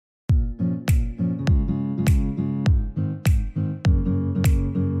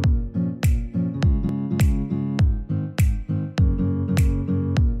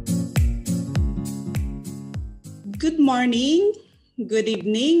morning, good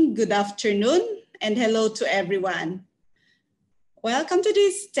evening, good afternoon, and hello to everyone. Welcome to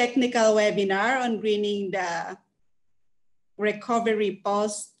this technical webinar on greening the recovery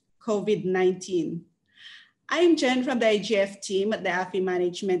post-COVID-19. I'm Jen from the IGF team at the AFI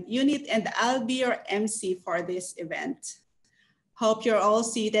Management Unit, and I'll be your MC for this event. Hope you're all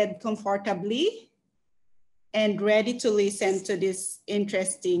seated comfortably and ready to listen to this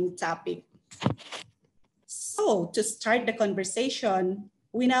interesting topic. So to start the conversation,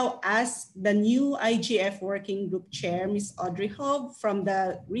 we now ask the new IGF Working Group Chair, Ms. Audrey Hove from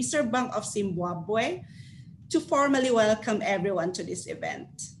the Reserve Bank of Zimbabwe, to formally welcome everyone to this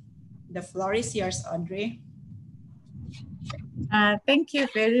event. The floor is yours, Audrey. Thank you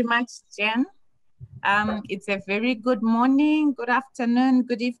very much, Jen. It's a very good morning, good afternoon,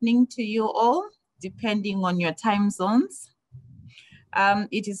 good evening to you all, depending on your time zones.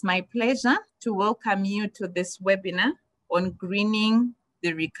 It is my pleasure to welcome you to this webinar on greening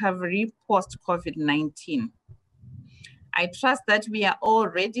the recovery post-COVID-19. I trust that we are all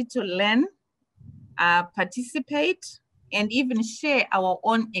ready to learn, participate, and even share our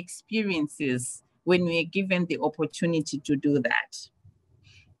own experiences when we are given the opportunity to do that.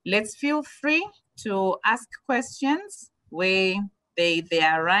 Let's feel free to ask questions where they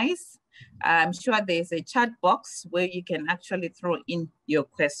arise. I'm sure there's a chat box where you can actually throw in your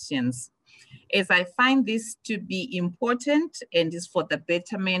questions, as I find this to be important and is for the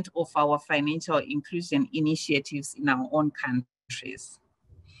betterment of our financial inclusion initiatives in our own countries.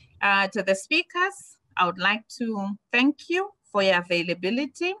 To the speakers, I would like to thank you for your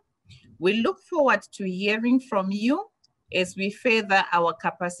availability. We look forward to hearing from you as we further our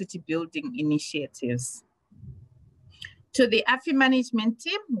capacity building initiatives. To the AFI management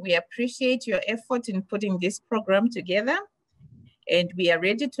team, we appreciate your effort in putting this program together, and we are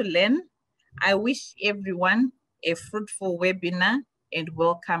ready to learn. I wish everyone a fruitful webinar and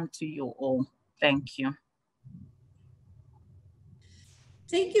welcome to you all. Thank you.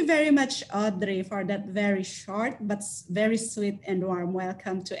 Thank you very much, Audrey, for that very short but very sweet and warm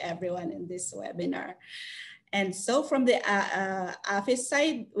welcome to everyone in this webinar. And so from the office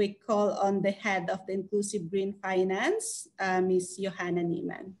side, we call on the head of the Inclusive Green Finance, Ms. Johanna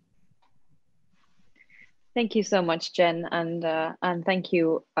Nyman. Thank you so much, Jen, and thank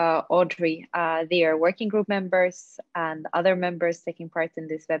you, Audrey, their working group members and other members taking part in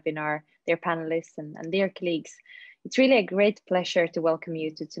this webinar, their panelists and their colleagues. It's really a great pleasure to welcome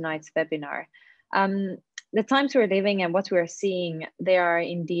you to tonight's webinar. The times we're living and what we're seeing, they are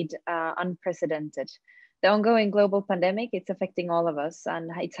indeed unprecedented. The ongoing global pandemic, it's affecting all of us,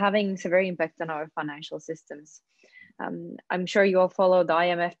 and it's having severe impact on our financial systems. I'm sure you all follow the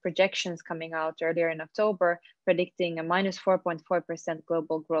IMF projections coming out earlier in October, predicting a minus 4.4%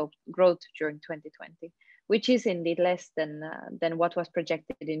 global growth during 2020, which is indeed less than what was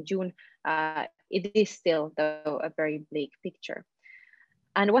projected in June. It is still, though, a very bleak picture.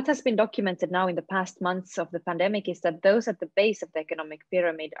 And what has been documented now in the past months of the pandemic is that those at the base of the economic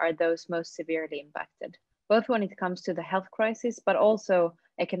pyramid are those most severely impacted, both when it comes to the health crisis, but also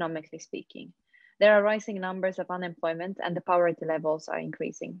economically speaking. There are rising numbers of unemployment and the poverty levels are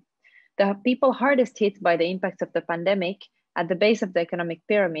increasing. The people hardest hit by the impact of the pandemic at the base of the economic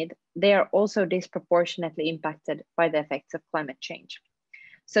pyramid, they are also disproportionately impacted by the effects of climate change.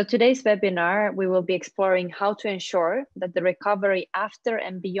 So today's webinar, we will be exploring how to ensure that the recovery after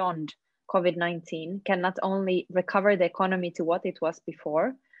and beyond COVID-19 can not only recover the economy to what it was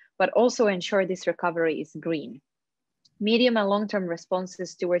before, but also ensure this recovery is green. Medium and long-term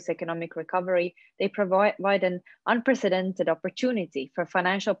responses towards economic recovery, they provide an unprecedented opportunity for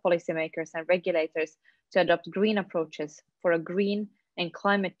financial policymakers and regulators to adopt green approaches for a green and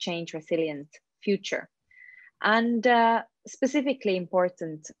climate change resilient future. And specifically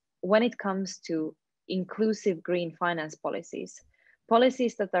important when it comes to inclusive green finance policies,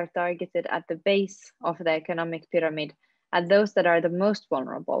 policies that are targeted at the base of the economic pyramid, at those that are the most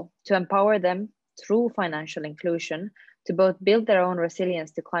vulnerable, to empower them through financial inclusion to both build their own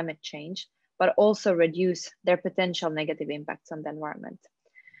resilience to climate change, but also reduce their potential negative impacts on the environment.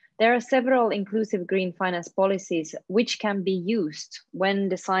 There are several inclusive green finance policies which can be used when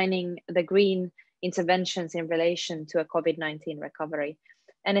designing the green interventions in relation to a COVID-19 recovery,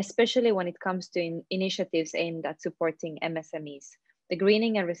 and especially when it comes to initiatives aimed at supporting MSMEs. The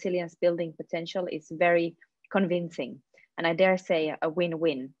greening and resilience building potential is very convincing, and I dare say a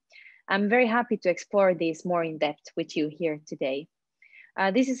win-win. I'm very happy to explore these more in depth with you here today.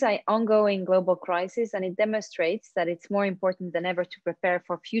 This is an ongoing global crisis, and it demonstrates that it's more important than ever to prepare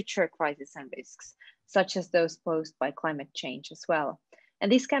for future crises and risks, such as those posed by climate change as well.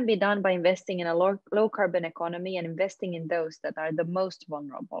 And this can be done by investing in a low carbon economy and investing in those that are the most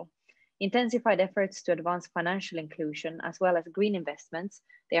vulnerable. Intensified efforts to advance financial inclusion as well as green investments,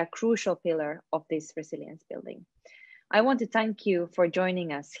 they are a crucial pillar of this resilience building. I want to thank you for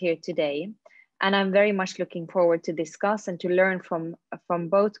joining us here today. And I'm very much looking forward to discuss and to learn from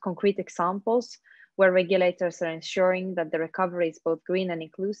both concrete examples where regulators are ensuring that the recovery is both green and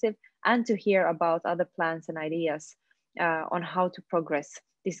inclusive, and to hear about other plans and ideas on how to progress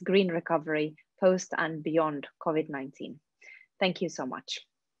this green recovery post and beyond COVID-19. Thank you so much.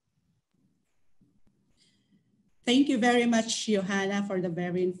 Thank you very much, Johanna, for the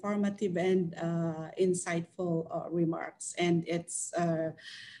very informative and insightful remarks. And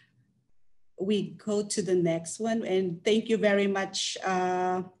we go to the next one. And thank you very much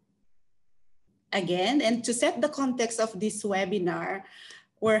again. And to set the context of this webinar,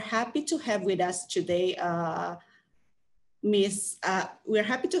 we're happy to have with us today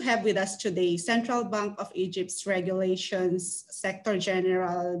Central Bank of Egypt's Regulations Sector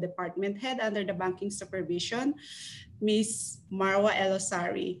General Department Head under the Banking Supervision, Ms. Marwa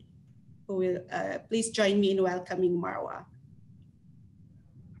Elhosary, who will please join me in welcoming Marwa.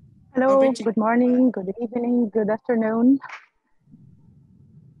 Hello, good morning, good evening, good afternoon.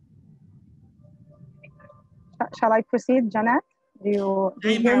 Shall I proceed, Janet? Do you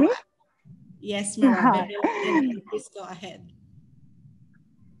hear me? Yes, Marwa. Please go ahead.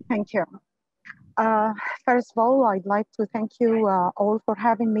 Thank you. First of all, I'd like to thank you all for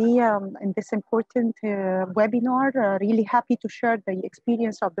having me in this important webinar. Really happy to share the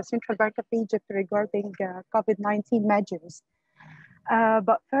experience of the Central Bank of Egypt regarding COVID-19 measures.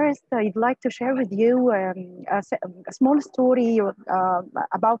 But first, I'd like to share with you a small story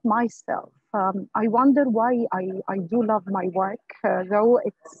about myself. I wonder why I do love my work, though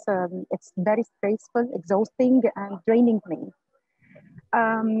it's very stressful, exhausting, and draining me.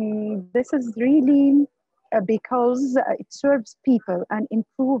 This is really because it serves people and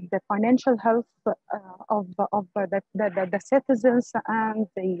improve the financial health of the citizens, and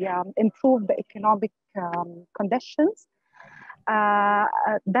improve the economic conditions.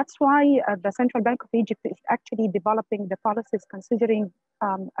 That's why the Central Bank of Egypt is actually developing the policies considering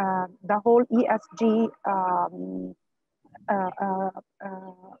the whole ESG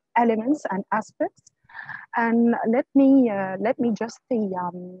elements and aspects. And let me just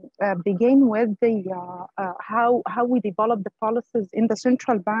begin with how we develop the policies in the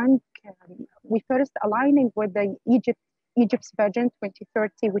central bank. We first aligning with the Egypt's Vision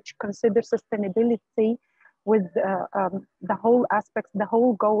 2030, which considers sustainability with the whole aspects, the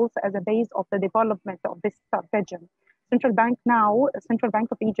whole goals as a base of the development of this vision. Central Bank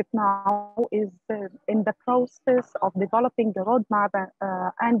of Egypt now is in the process of developing the roadmap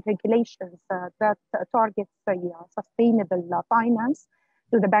and regulations that targets sustainable finance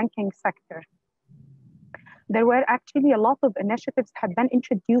to the banking sector. There were actually a lot of initiatives had been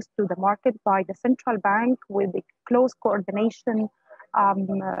introduced to the market by the central bank with the close coordination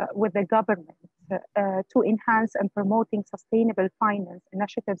with the government to enhance and promoting sustainable finance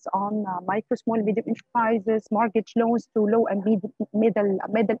initiatives on micro, small, medium enterprises, mortgage loans to low and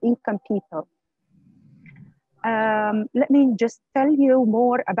middle income people. Let me just tell you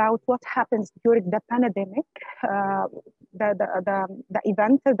more about what happens during the pandemic, the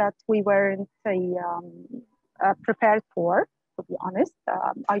event that we weren't prepared for. To be honest,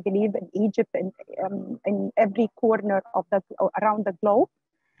 I believe in Egypt and in every corner of around the globe,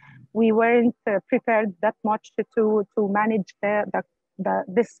 we weren't prepared that much to manage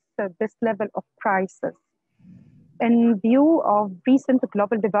this level of crisis. In view of recent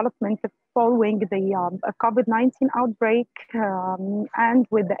global development following the COVID-19 outbreak, and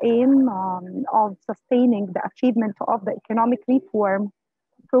with the aim of sustaining the achievement of the economic reform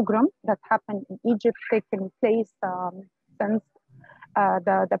program that happened in Egypt, taking place since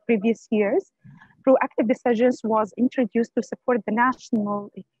the previous years, proactive decisions was introduced to support the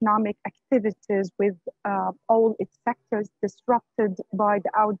national economic activities with all its sectors disrupted by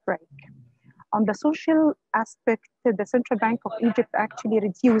the outbreak. On the social aspect, the Central Bank of Egypt actually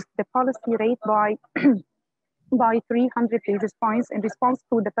reduced the policy rate by 300 basis points in response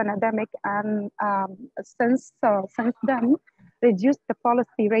to the pandemic, and since then, reduced the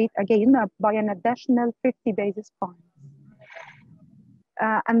policy rate again by an additional 50 basis points.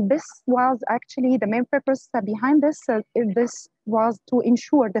 And this was actually the main purpose behind this. This was to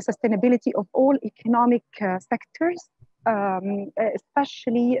ensure the sustainability of all economic sectors,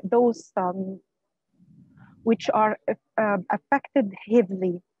 especially those which are affected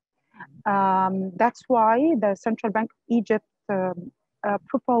heavily. That's why the Central Bank of Egypt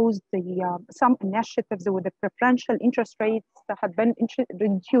proposed some initiatives with the preferential interest rates that had been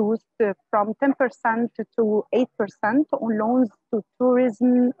reduced from 10% to 8% on loans to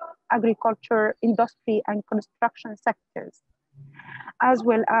tourism, agriculture, industry, and construction sectors, as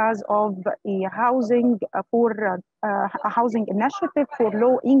well as of a housing a housing initiative for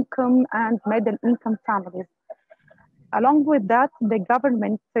low-income and middle-income families. Along with that, the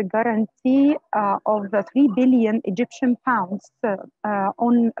government guarantee of the 3 billion Egyptian pounds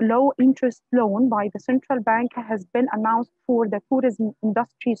on low-interest loan by the central bank has been announced for the tourism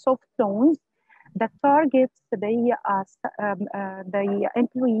industry soft loans that targets the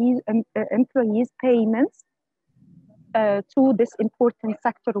employees' payments to this important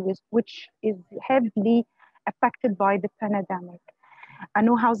sector, which is heavily affected by the pandemic. A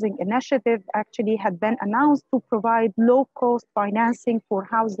new housing initiative actually had been announced to provide low-cost financing for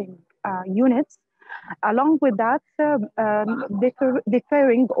housing units. Along with that,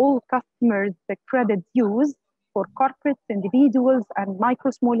 deferring all customers the credit use for corporates, individuals, and micro,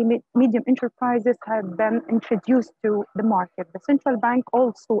 small, medium enterprises had been introduced to the market. The central bank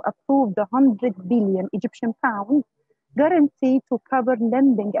also approved the 100 billion Egyptian pounds guarantee to cover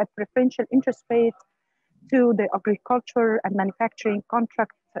lending at preferential interest rates to the agriculture and manufacturing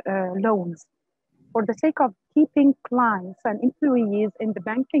contract loans. For the sake of keeping clients and employees in the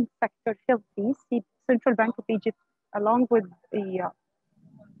banking sector healthy, the Central Bank of Egypt, along with the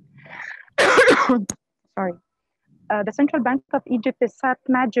the Central Bank of Egypt has set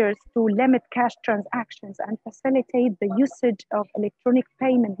measures to limit cash transactions and facilitate the usage of electronic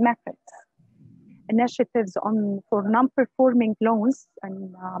payment methods. Initiatives for non-performing loans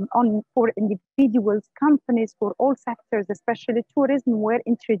and for individuals, companies, for all sectors, especially tourism, were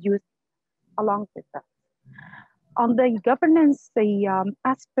introduced along with that. On the governance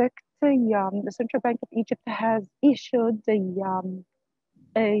aspect, the Central Bank of Egypt has issued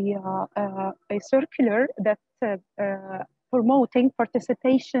a circular that promoting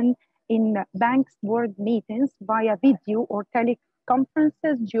participation in banks' board meetings via video or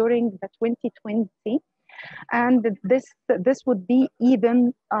teleconferences during the 2020, and this would be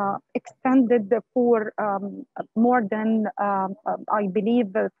even extended for more than I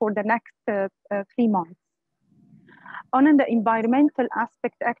believe for the next 3 months. On the environmental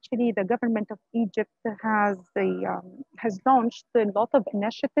aspect, actually, the government of Egypt has launched a lot of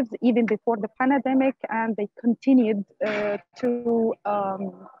initiatives even before the pandemic, and they continued to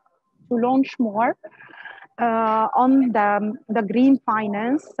launch more on the green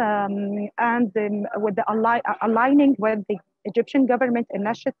finance and with the aligning with the Egyptian government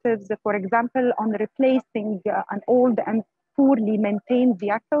initiatives, for example, on replacing an old and poorly maintained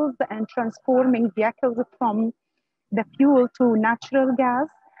vehicles and transforming vehicles from the fuel to natural gas.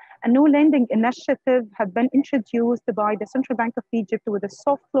 A new lending initiative had been introduced by the Central Bank of Egypt with a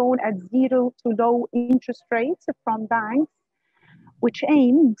soft loan at 0 to low interest rates from banks, which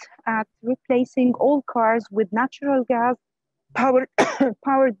aimed at replacing all cars with natural gas powered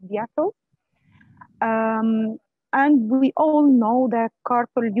vehicles. And we all know that car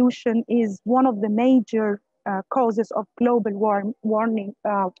pollution is one of the major causes of global warming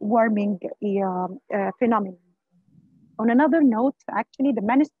phenomenon. On another note, actually, the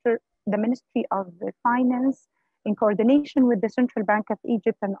Ministry of Finance, in coordination with the Central Bank of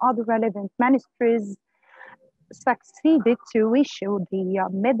Egypt and other relevant ministries, succeeded to issue the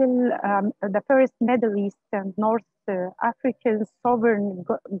first Middle East and North African sovereign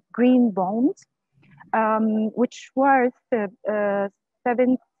green bonds, which worth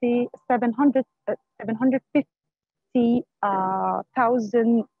 750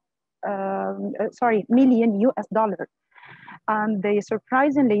 million US dollars. And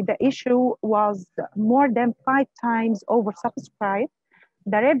surprisingly, the issue was more than 5 times oversubscribed.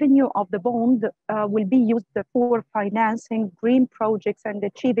 The revenue of the bond will be used for financing green projects and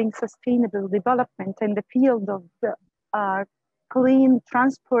achieving sustainable development in the field of clean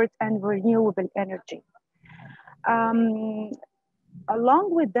transport and renewable energy.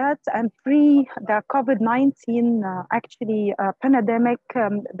 Along with that, and pre the COVID-19 pandemic,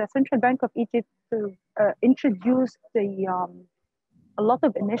 the Central Bank of Egypt introduced a lot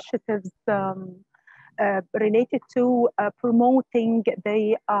of initiatives related to promoting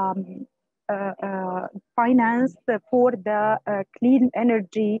the finance for the clean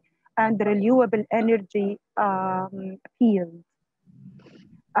energy and renewable energy field.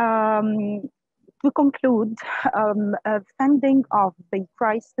 To conclude, funding of the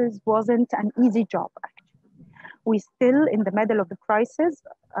crisis wasn't an easy job. We're still in the middle of the crisis.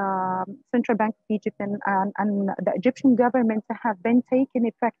 Central Bank of Egypt and the Egyptian government have been taking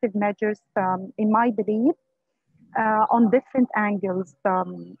effective measures, in my belief, on different angles,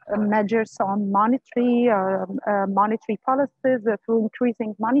 measures on monetary policies through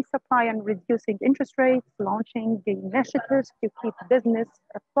increasing money supply and reducing interest rates, launching initiatives to keep business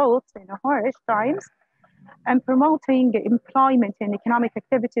afloat in harsh times, and promoting employment and economic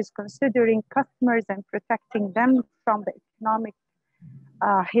activities considering customers and protecting them from the economic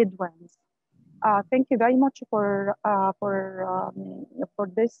headwinds. Thank you very much for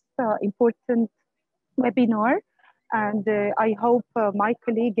this important webinar. And I hope my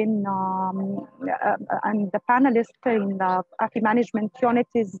colleague and the panelists in the AFI management unit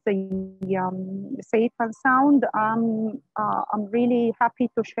is safe and sound. I'm really happy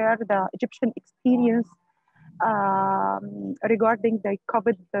to share the Egyptian experience regarding the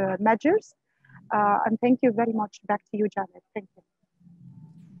COVID measures. And thank you very much. Back to you, Janet. Thank you.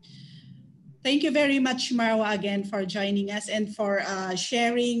 Thank you very much, Marwa, again for joining us and for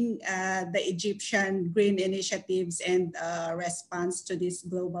sharing the Egyptian green initiatives and response to this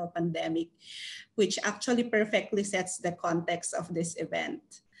global pandemic, which actually perfectly sets the context of this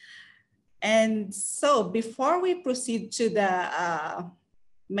event. And so before we proceed to the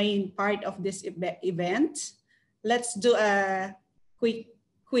main part of this event, let's do a quick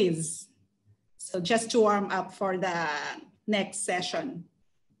quiz. So just to warm up for the next session.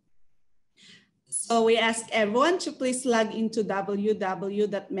 So we ask everyone to please log into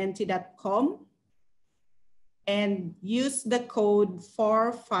www.menti.com and use the code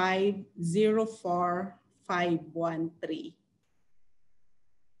 4504513.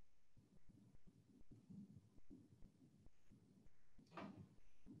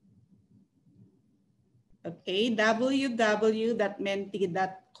 Okay,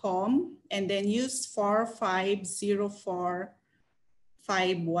 www.menti.com and then use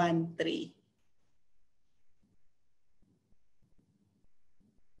 4504513.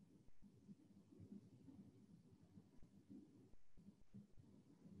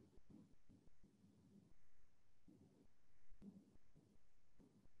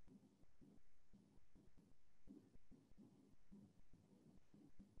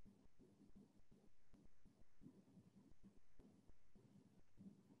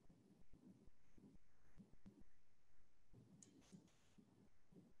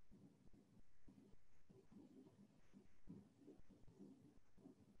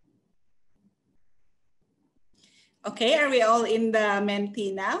 Okay, are we all in the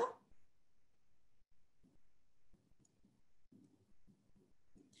Menti now?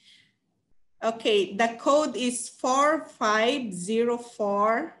 Okay, the code is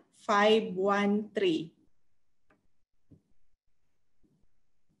 4504513.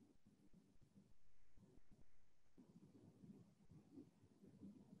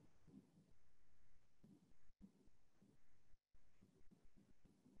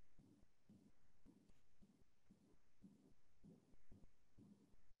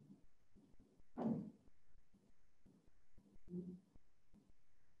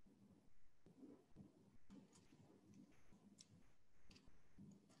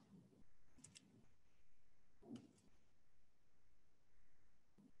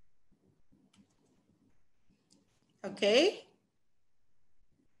 Okay.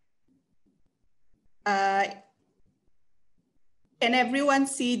 Can everyone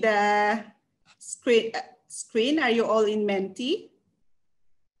see the screen? Are you all in Menti?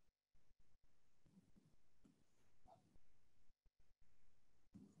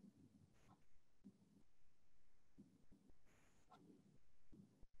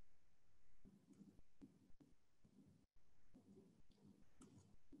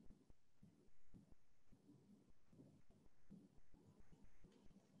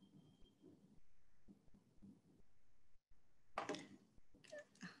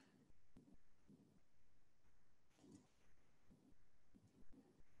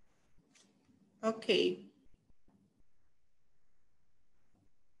 Okay.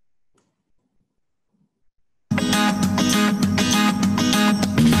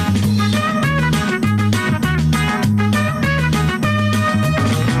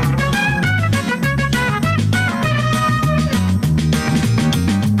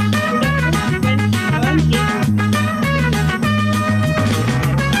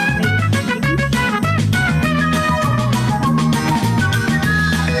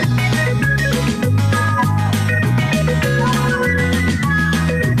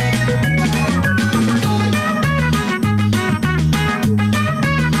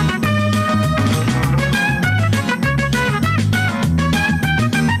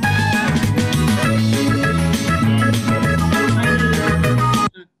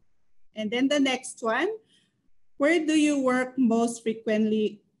 And then the next one, where do you work most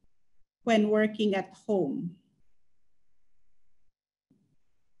frequently when working at home?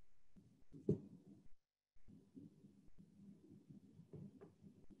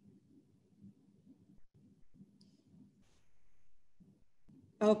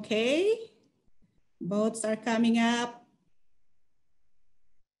 Okay, votes are coming up.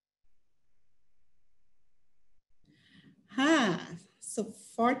 So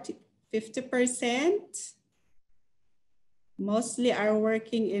 50% mostly are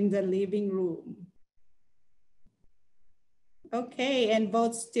working in the living room. Okay, and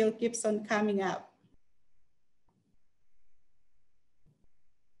votes still keeps on coming up.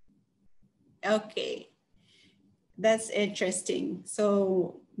 Okay, that's interesting.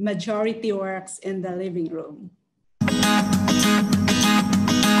 So majority works in the living room.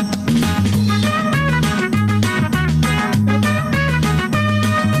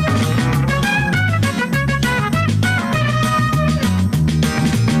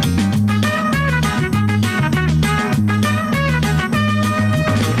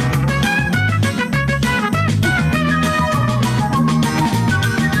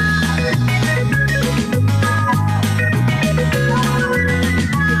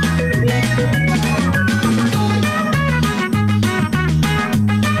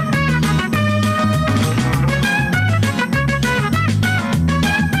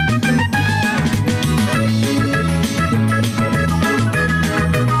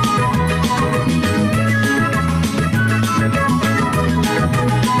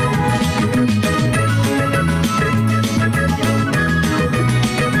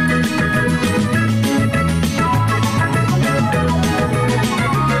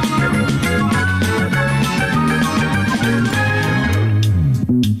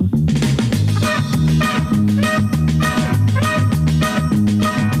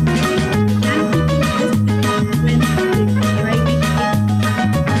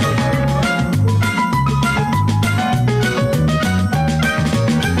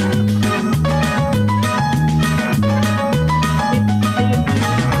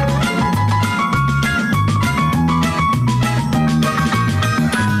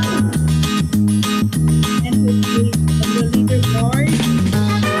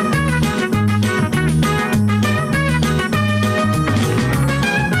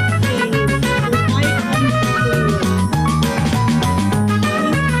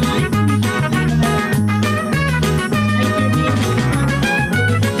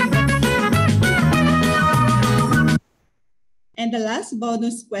 And the last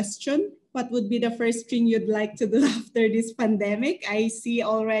bonus question, what would be the first thing you'd like to do after this pandemic? I see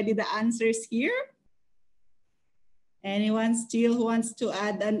already the answers here. Anyone still who wants to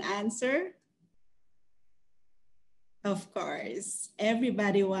add an answer? Of course,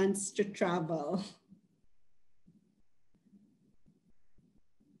 everybody wants to travel.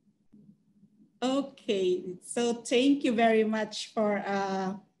 Okay, so thank you very much for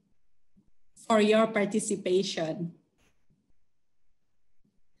your participation.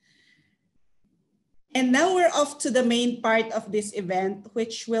 And now we're off to the main part of this event,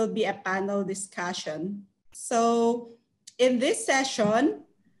 which will be a panel discussion. So in this session,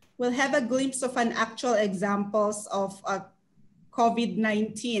 we'll have a glimpse of an actual examples of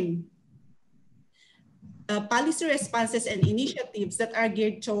COVID-19 policy responses and initiatives that are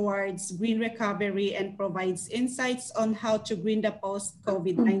geared towards green recovery and provides insights on how to green the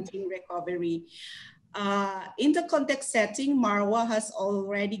post-COVID-19 recovery. In the context setting, Marwa has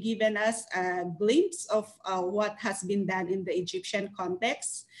already given us a glimpse of what has been done in the Egyptian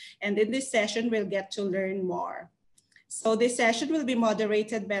context. And in this session, we'll get to learn more. So this session will be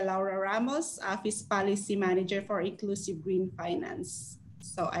moderated by Laura Ramos, Office Policy Manager for Inclusive Green Finance.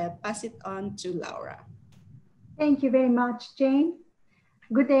 So I'll pass it on to Laura. Thank you very much, Jane.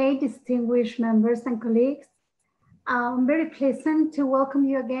 Good day, distinguished members and colleagues. I'm very pleasant to welcome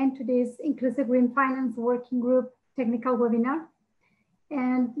you again to this Inclusive Green Finance Working Group technical webinar.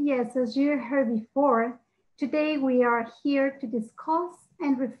 And yes, as you heard before, today we are here to discuss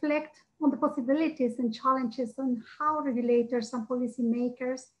and reflect on the possibilities and challenges on how regulators and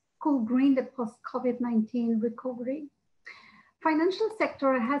policymakers could green the post-COVID-19 recovery. Financial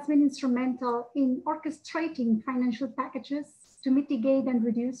sector has been instrumental in orchestrating financial packages to mitigate and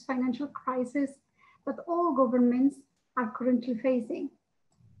reduce financial crisis that all governments are currently facing.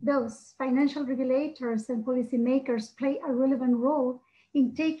 Those financial regulators and policymakers play a relevant role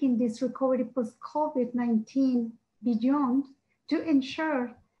in taking this recovery post-COVID-19 beyond to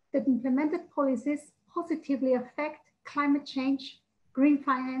ensure that implemented policies positively affect climate change, green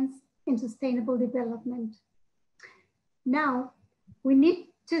finance, and sustainable development. Now, we need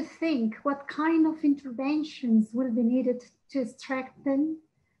to think what kind of interventions will be needed to strengthen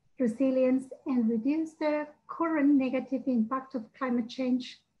resilience and reduce the current negative impact of climate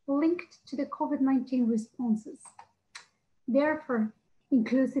change linked to the COVID-19 responses. Therefore,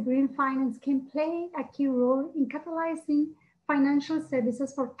 inclusive green finance can play a key role in catalyzing financial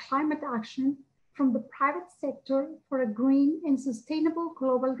services for climate action from the private sector for a green and sustainable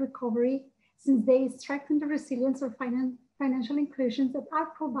global recovery, since they strengthen the resilience of financial inclusions that are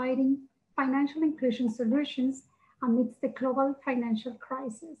providing financial inclusion solutions amidst the global financial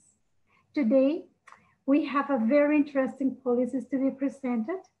crisis. Today, we have a very interesting policies to be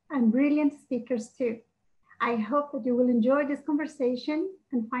presented and brilliant speakers too. I hope that you will enjoy this conversation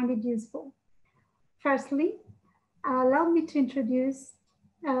and find it useful. Firstly, allow me to introduce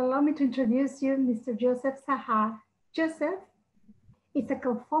you Mr. Joseph Sahar. Joseph is a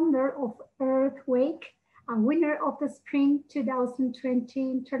co-founder of Earthwake, a winner of the Spring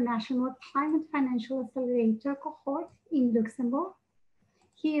 2020 International Climate Financial Accelerator cohort in Luxembourg.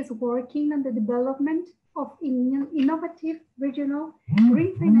 He is working on the development of innovative regional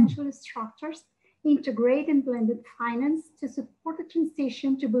green financial structures, integrate and blended finance to support the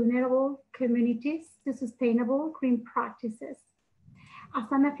transition to vulnerable communities to sustainable green practices. As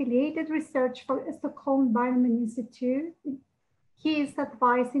an affiliated researcher for Stockholm Environment Institute, he is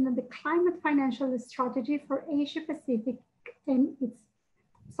advising on the climate financial strategy for Asia Pacific and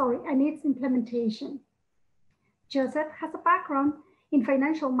its implementation. Joseph has a background in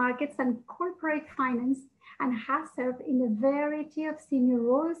financial markets and corporate finance and has served in a variety of senior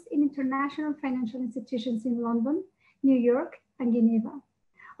roles in international financial institutions in London, New York, and Geneva.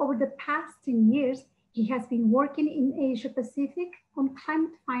 Over the past 10 years, he has been working in Asia Pacific on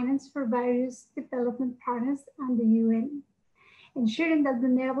climate finance for various development partners and the UN, ensuring that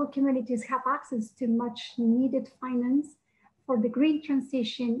vulnerable communities have access to much needed finance for the green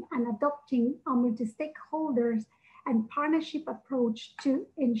transition and adopting a multi-stakeholders and partnership approach to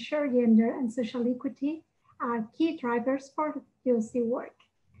ensure gender and social equity are key drivers for Yossi work.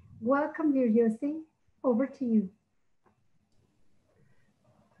 Welcome, dear Yossi. Over to you.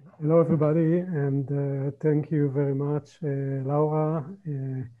 Hello, everybody, and thank you very much, Laura,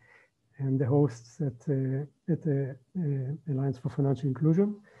 and the hosts at the Alliance for Financial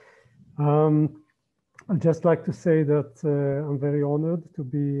Inclusion. I'd just like to say that I'm very honored to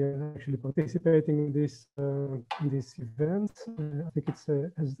be actually participating in this event. I think it's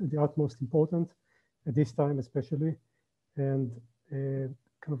the utmost important at this time, especially, and kind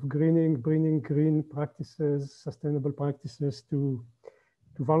of bringing green practices, sustainable practices to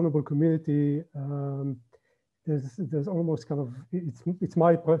vulnerable community. There's almost kind of it's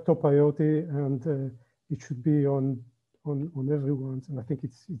my top priority, and it should be on everyone's, and I think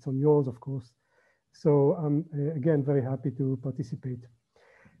it's on yours, of course. So I'm again very happy to participate.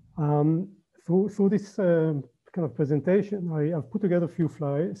 Through this kind of presentation, I've put together a few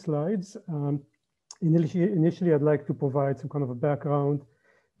slides. Initially, I'd like to provide some kind of a background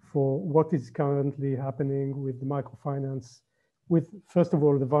for what is currently happening with the microfinance, with first of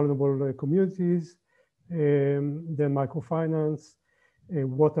all the vulnerable communities, then microfinance.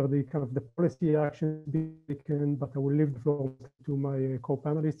 What are the kind of the policy actions being taken? But I will leave the floor to my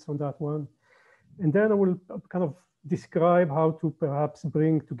co-panelists on that one. And then I will kind of describe how to perhaps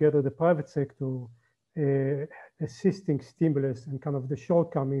bring together the private sector assisting stimulus and kind of the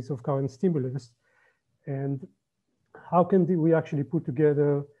shortcomings of current stimulus, and how can we actually put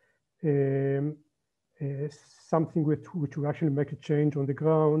together something which will actually make a change on the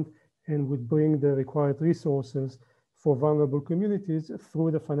ground and would bring the required resources for vulnerable communities through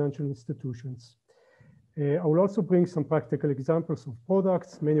the financial institutions. I will also bring some practical examples of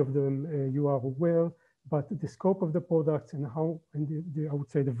products. Many of them you are aware, but the scope of the products and how, and I would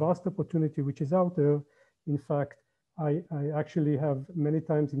say the vast opportunity which is out there. In fact, I actually have many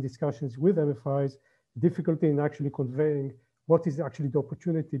times in discussions with MFIs, difficulty in actually conveying what is actually the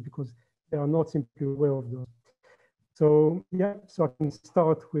opportunity because they are not simply aware of those. So yeah, so I can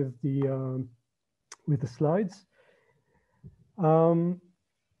start with the slides.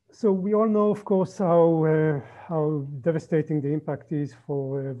 So we all know, of course, how devastating the impact is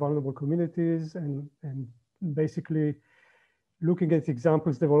for vulnerable communities, and basically looking at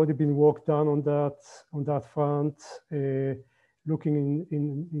examples, they've already been worked done on that front. Looking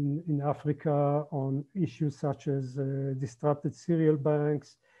in Africa on issues such as disrupted cereal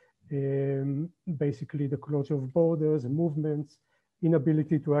banks, basically the closure of borders and movements,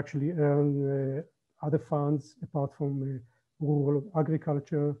 inability to actually earn other funds apart from rural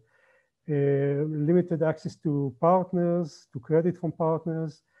agriculture, limited access to partners, to credit from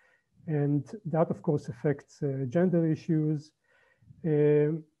partners, and that of course affects gender issues.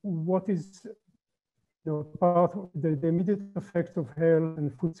 What is part of the immediate effect of health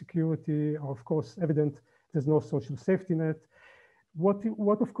and food security are of course evident. There's no social safety net.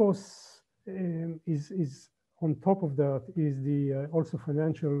 What of course is on top of that is the also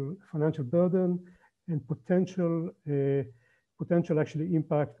financial burden and potential potential actually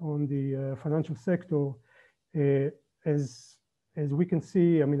impact on the financial sector. As we can see,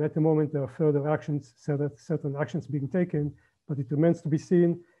 I mean, at the moment, there are further actions, certain actions being taken, but it remains to be seen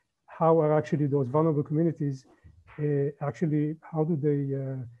how are actually those vulnerable communities actually, how do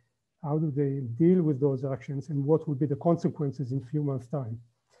they deal with those actions and what would be the consequences in a few months' time.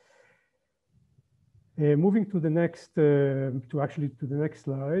 Moving to the next, to the next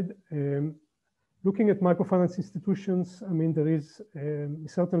slide. Looking at microfinance institutions, I mean, there is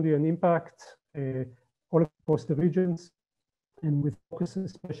certainly an impact all across the regions, and with focus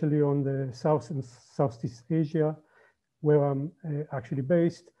especially on the South and Southeast Asia, where I'm actually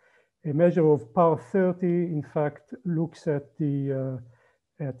based. A measure of PAR 30, in fact, looks at a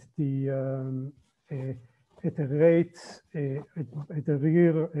rate, at a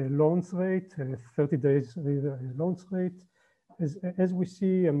real loans rate, 30 days real loans rate. As we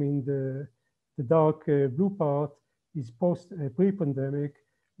see, I mean, the dark blue part is post pre-pandemic,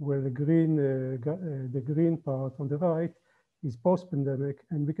 where the green part on the right is post-pandemic,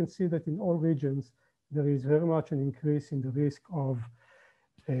 and we can see that in all regions there is very much an increase in the risk of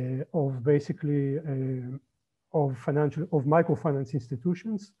basically microfinance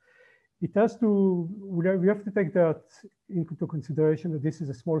institutions. It has to, we have to take that into consideration that this is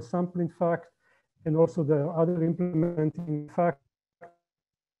a small sample, in fact, and also there are other implementing factors,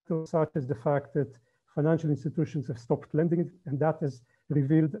 such as the fact that financial institutions have stopped lending, and that has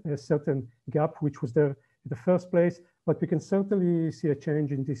revealed a certain gap which was there in the first place, but we can certainly see a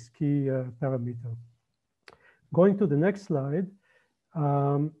change in this key parameter. Going to the next slide,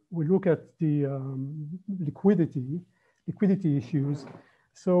 we look at the liquidity issues.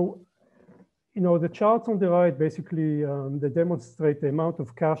 So, you know, the charts on the right basically they demonstrate the amount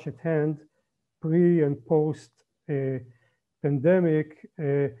of cash at hand pre and post pandemic,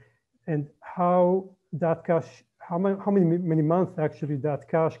 and how that cash, how many months actually that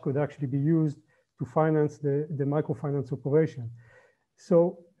cash could actually be used to finance the microfinance operation.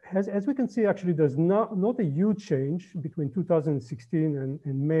 So as we can see, actually, there's not a huge change between 2016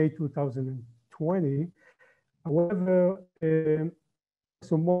 and May 2020. However,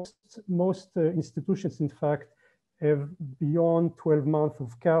 so most institutions, in fact, have beyond 12 months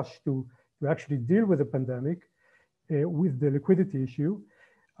of cash to actually deal with the pandemic, with the liquidity issue.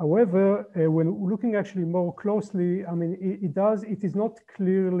 However, when looking actually more closely, I mean, it is not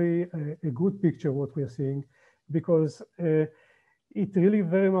clearly a good picture what we are seeing, because it really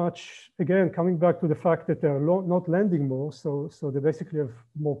very much, again, coming back to the fact that they are not lending more, so they basically have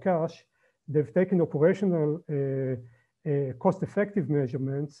more cash. They've taken operational cost-effective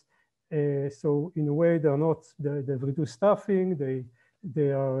measurements. So in a way, they've reduced staffing,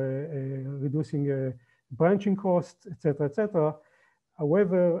 they are reducing branching costs, et cetera.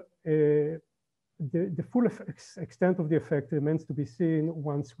 However, the full extent of the effect remains to be seen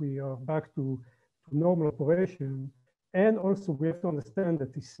once we are back to normal operation. And also we have to understand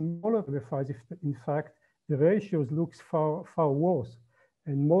that the smaller MFIs, in fact, the ratios looks far worse.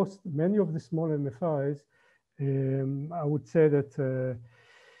 And many of the smaller MFIs, I would say that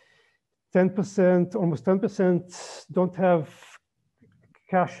 10%, almost 10% don't have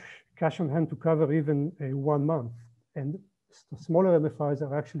cash on hand to cover even 1 month. And smaller MFIs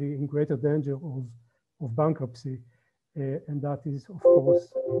are actually in greater danger of bankruptcy. And that is, of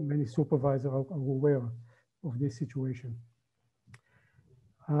course, many supervisors are aware of this situation.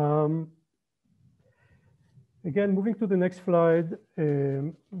 Again, moving to the next slide,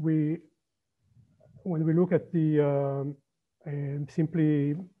 when we look at the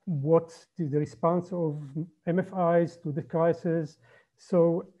simply what's the response of MFIs to the crisis.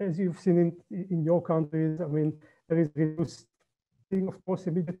 So as you've seen in your countries, I mean, there is reduced, of course,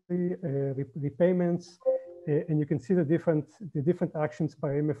 immediately repayments, and you can see the different actions by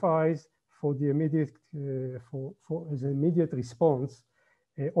MFIs for the immediate as an immediate response,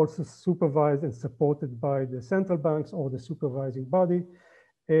 also supervised and supported by the central banks or the supervising body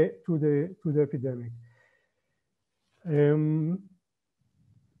to the epidemic.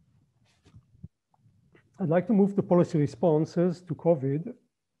 I'd like to move to policy responses to COVID.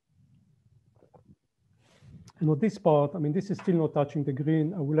 And on this part, I mean, this is still not touching the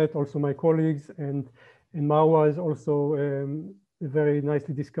green. I will let also my colleagues, and Marwa is also very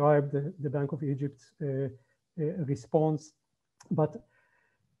nicely described the Bank of Egypt's response. But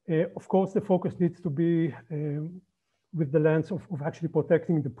of course, the focus needs to be with the lens of actually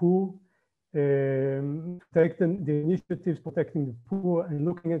protecting the poor, take the initiatives protecting the poor and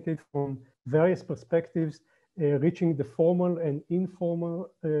looking at it from various perspectives, reaching the formal and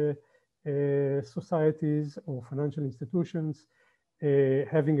informal societies or financial institutions,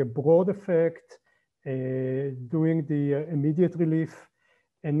 having a broad effect, doing the immediate relief,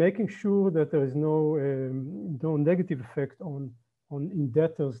 and making sure that there is no negative effect on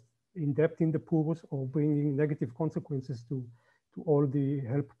indebtors, indebting the poor, or bringing negative consequences to all the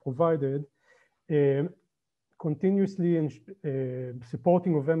help provided. Continuously and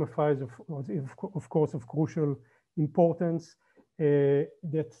supporting of MFIs, of course, of crucial importance.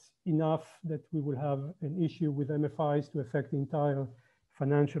 That's enough that we will have an issue with MFIs to affect the entire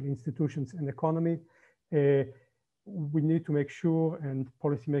financial institutions and economy. We need to make sure, and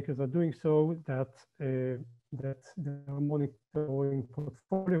policymakers are doing so, that they are monitoring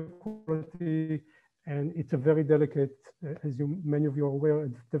portfolio quality, and it's a very delicate, as many of you are aware,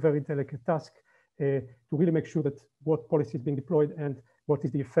 it's a very delicate task to really make sure that what policy is being deployed and what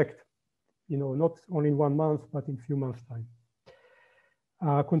is the effect, not only in 1 month, but in a few months' time.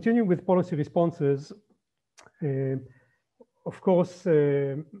 Continuing with policy responses, of course,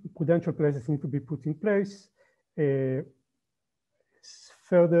 prudential places need to be put in place.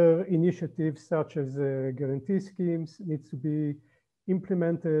 Further initiatives such as guarantee schemes needs to be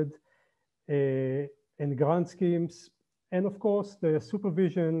implemented, and grant schemes. And of course, the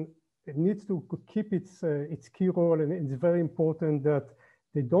supervision needs to keep its key role, and it's very important that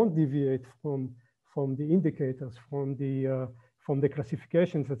they don't deviate from the indicators, from the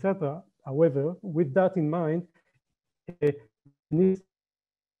classifications, etc. However, with that in mind, it needs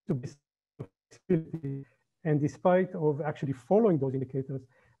to be flexibility. And despite of actually following those indicators,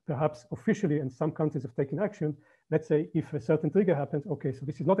 perhaps officially, and some countries have taken action, let's say if a certain trigger happens, okay, so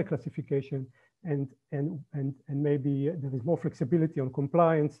this is not a classification, and maybe there is more flexibility on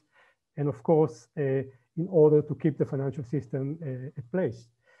compliance, and of course, in order to keep the financial system at place.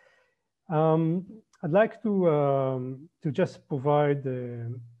 I'd like to just provide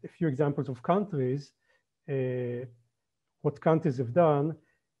a few examples of countries, what countries have done.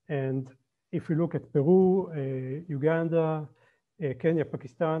 And if we look at Peru, Uganda, Kenya,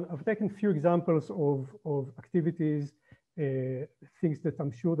 Pakistan, I've taken a few examples of activities, things that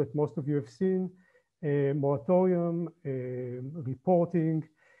I'm sure that most of you have seen, moratorium, reporting,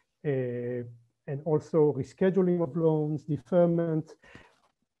 and also rescheduling of loans, deferment.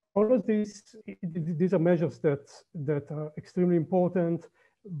 All of these are measures that are extremely important,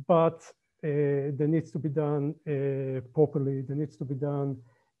 but they needs to be done properly. They needs to be done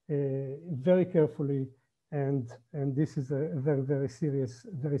very carefully, and this is a very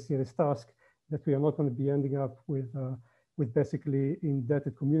serious task that we are not going to be ending up with basically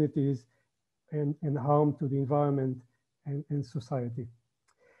indebted communities and harm to the environment and society.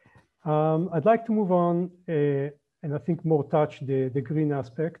 I'd like to move on and I think more touch the green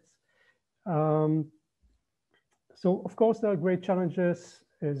aspects. So of course there are great challenges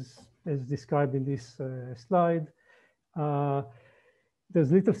as described in this slide. There's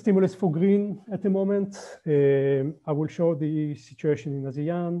little stimulus for green at the moment. I will show the situation in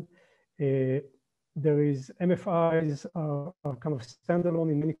ASEAN. There is MFIs are kind of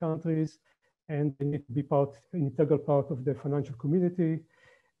standalone in many countries, and they need to be an integral part of the financial community.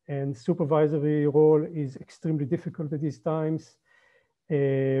 And supervisory role is extremely difficult at these times.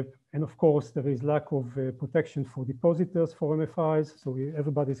 And of course, there is lack of protection for depositors for MFIs. So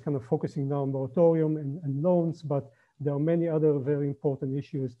everybody's kind of focusing now on moratorium and loans, but there are many other very important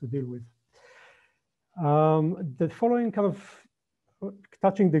issues to deal with. The following kind of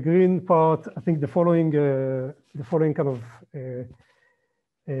touching the green part, I think the following kind of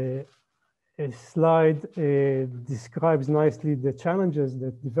a slide describes nicely the challenges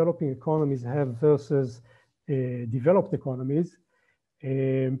that developing economies have versus developed economies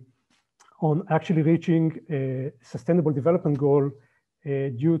on actually reaching a sustainable development goal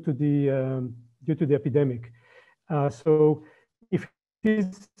due to the epidemic. So if it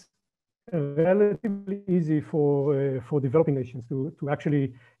is relatively easy for developing nations to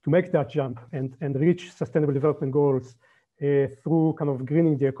actually make that jump and reach sustainable development goals through kind of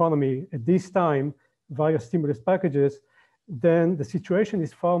greening the economy at this time via stimulus packages, then the situation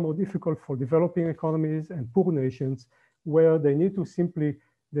is far more difficult for developing economies and poor nations, where they need to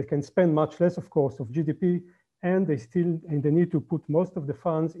they can spend much less, of course, of GDP, and they need to put most of the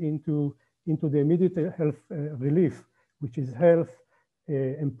funds into the immediate health relief, which is health,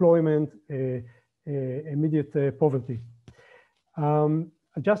 employment, immediate poverty.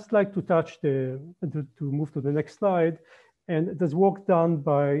 I'd just like to touch to move to the next slide. And there's work done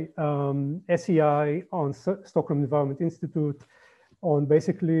by SEI on Stockholm Environment Institute on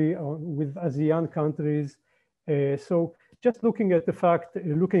basically with ASEAN countries. So just looking at the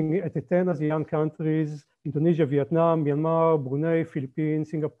looking at the 10 ASEAN countries, Indonesia, Vietnam, Myanmar, Brunei,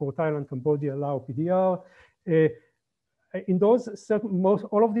 Philippines, Singapore, Thailand, Cambodia, Laos, PDR. in those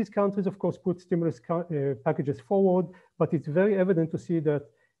all of these countries, of course, put stimulus packages forward, but it's very evident to see that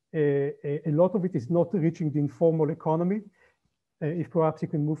a lot of it is not reaching the informal economy. If perhaps you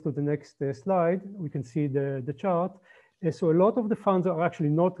can move to the next slide, we can see the chart. So a lot of the funds are actually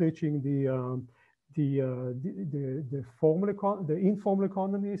not reaching the informal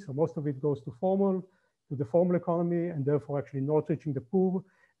economy. So most of it goes to the formal economy, and therefore actually not reaching the poor.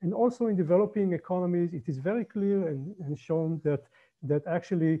 And also in developing economies, it is very clear and shown that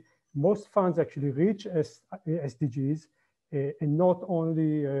actually most funds actually reach SDGs and not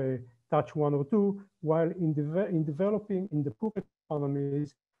only touch 1 or 2, while in the poor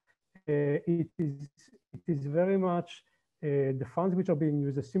economies, it is very much the funds which are being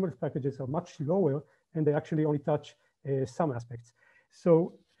used as stimulus packages are much lower, and they actually only touch some aspects.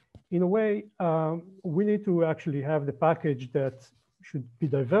 So in a way, we need to actually have the package that should be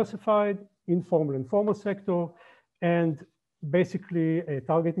diversified, informal and formal sector, and basically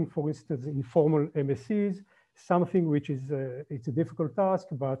targeting, for instance, informal MSEs, something which is it's a difficult task,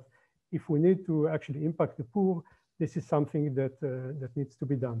 but if we need to actually impact the poor, this is something that that needs to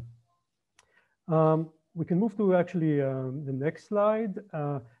be done. We can move to actually the next slide,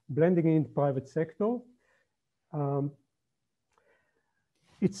 blending in private sector. I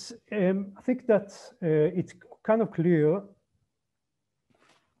think that it's kind of clear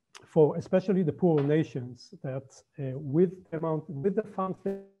for especially the poorer nations that with the funds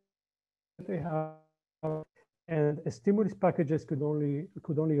that they have, and stimulus packages could only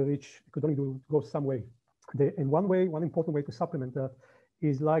go some way. One important way to supplement that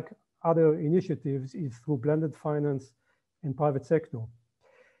is like other initiatives is through blended finance and private sector.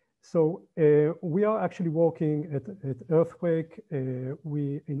 So we are actually working at Earthquake.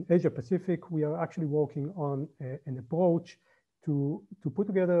 In Asia Pacific, we are actually working on an approach to put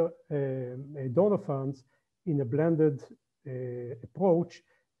together donor funds in a blended approach,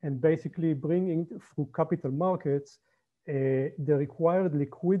 and basically bringing through capital markets the required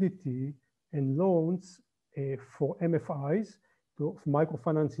liquidity and loans for MFIs, to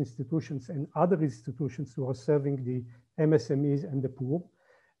microfinance institutions and other institutions who are serving the MSMEs and the poor.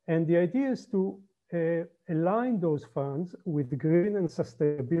 And the idea is to align those funds with the green and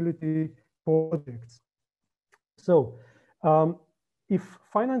sustainability projects. So if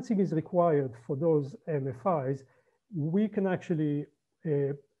financing is required for those MFIs, we can actually,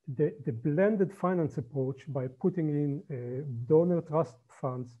 the blended finance approach by putting in donor trust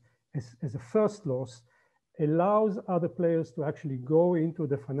funds as a first loss allows other players to actually go into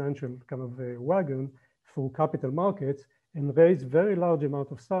the financial kind of wagon through capital markets and raise very large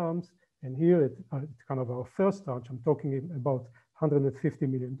amount of sums. And here at kind of our first tranche, I'm talking about $150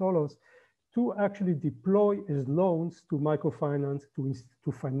 million, to actually deploy as loans to microfinance,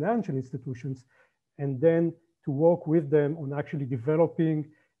 to financial institutions, and then to work with them on actually developing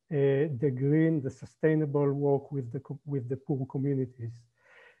the green, the sustainable work with the poor communities.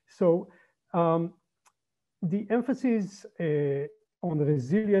 So the emphasis on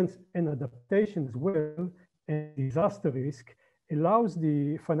resilience and adaptation as well, and disaster risk, allows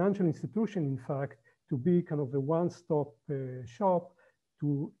the financial institution, in fact, to be kind of a one-stop shop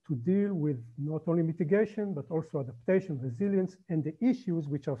to deal with not only mitigation, but also adaptation, resilience, and the issues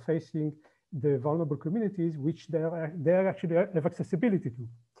which are facing the vulnerable communities, which they actually have accessibility to.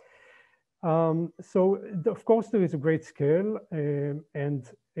 Of course, there is a great scale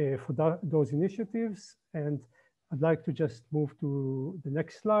for those initiatives. And I'd like to just move to the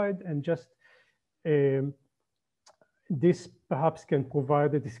next slide, and just this perhaps can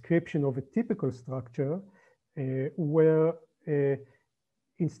provide a description of a typical structure where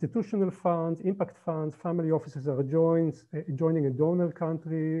institutional funds, impact funds, family offices are joining a donor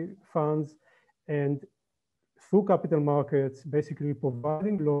country funds, and through capital markets, basically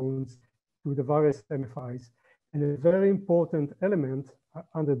providing loans to the various MFIs. And a very important element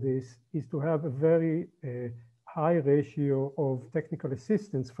under this is to have a very high ratio of technical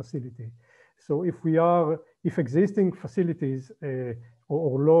assistance facility. So if existing facilities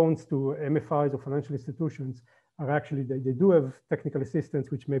or loans to MFIs or financial institutions are actually, they do have technical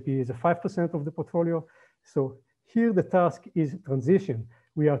assistance, which maybe is a 5% of the portfolio. So here the task is transition.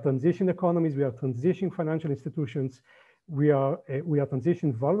 We are transition economies, we are transitioning financial institutions, we are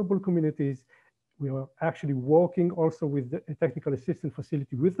transitioning vulnerable communities. We are actually working also with the technical assistance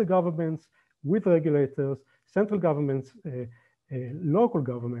facility with the governments, with regulators, central governments, local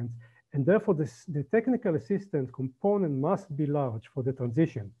governments. And therefore, the technical assistance component must be large for the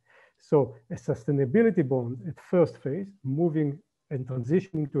transition. So a sustainability bond at first phase, moving and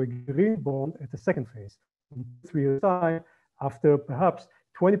transitioning to a green bond at the second phase. In 3 years' time, after perhaps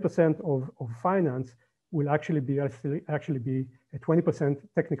 20% of finance will actually be a 20%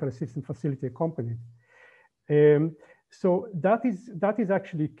 technical assistance facility accompanied. So that is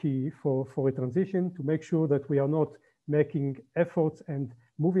actually key for a transition, to make sure that we are not making efforts and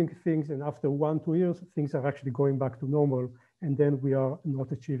moving things, and after 1-2 years, things are actually going back to normal, and then we are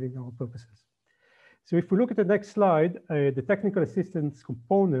not achieving our purposes. So if we look at the next slide, the technical assistance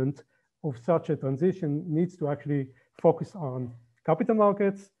component of such a transition needs to actually focus on capital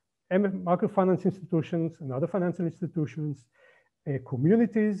markets, microfinance institutions and other financial institutions,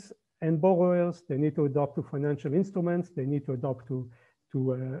 communities and borrowers. They need to adopt to financial instruments. They need to adopt to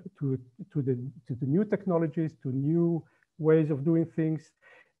the new technologies, to new ways of doing things,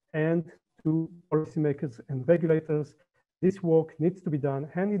 and to policymakers and regulators. This work needs to be done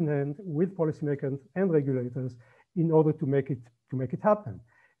hand in hand with policymakers and regulators in order to make it happen.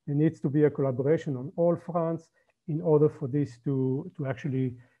 There needs to be a collaboration on all fronts in order for this to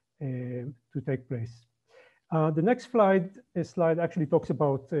actually to take place. The next slide actually talks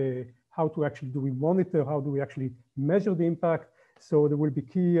about how to actually do we monitor, how do we actually measure the impact. So there will be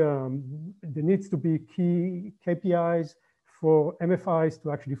key, there needs to be key KPIs for MFIs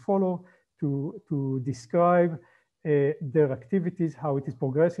to actually follow, to describe their activities, how it is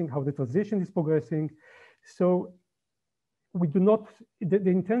progressing, how the transition is progressing. So we do not, the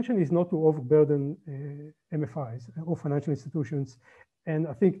intention is not to overburden MFIs or financial institutions. And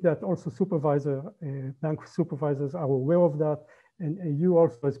I think that also bank supervisors are aware of that. And you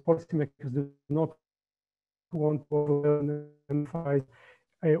also as policymakers do not want to overburden MFIs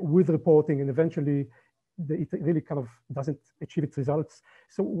with reporting, and eventually it really kind of doesn't achieve its results.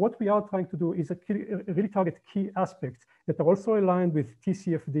 So what we are trying to do is really target key aspects that are also aligned with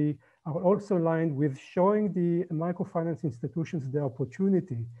TCFD, are also aligned with showing the microfinance institutions the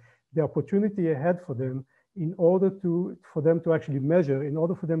opportunity ahead for them, in order for them to actually measure, in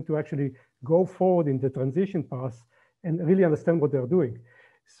order for them to actually go forward in the transition path and really understand what they're doing.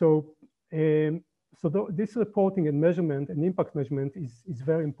 So, this reporting and measurement and impact measurement is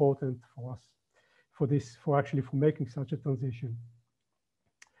very important for us, for making such a transition.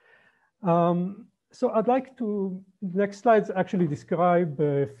 So I'd like to, next slides actually describe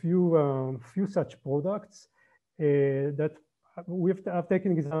a few such products that I've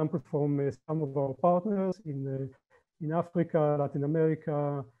taken examples from some of our partners in Africa, Latin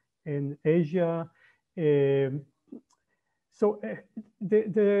America, and Asia. So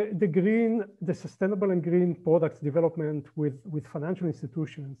the sustainable and green products development with financial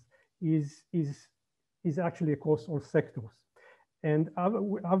institutions is actually across all sectors. And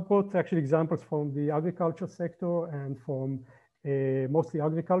I've brought actually examples from the agriculture sector and from mostly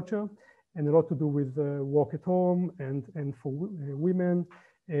agriculture, and a lot to do with work at home and for women.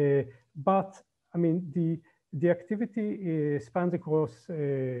 But I mean, the activity spans across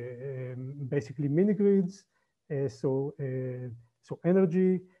basically mini grids, so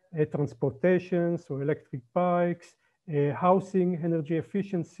energy, transportation, so electric bikes, housing, energy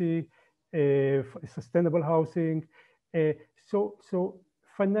efficiency, sustainable housing. So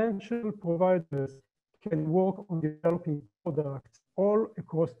financial providers can work on developing products all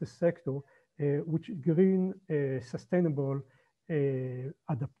across the sector, which green, sustainable,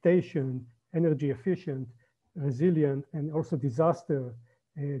 adaptation, energy efficient, resilient, and also disaster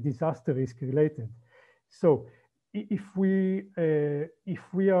risk related. So if we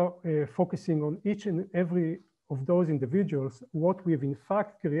are focusing on each and every of those individuals, what we've in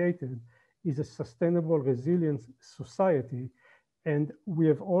fact created is a sustainable, resilient society. And we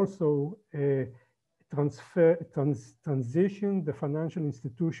have also transitioned the financial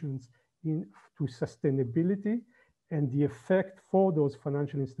institutions into sustainability, and the effect for those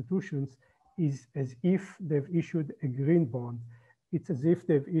financial institutions is as if they've issued a green bond. It's as if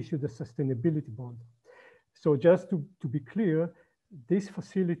they've issued a sustainability bond. So just to be clear, this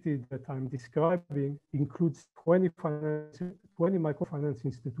facility that I'm describing includes 20 microfinance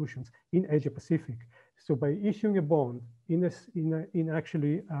institutions in Asia Pacific. So by issuing a bond in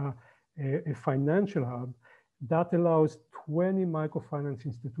actually a financial hub, that allows 20 microfinance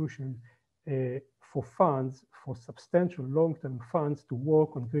institutions for funds, for substantial long-term funds to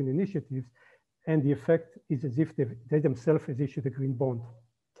work on green initiatives. And the effect is as if they themselves have issued a green bond.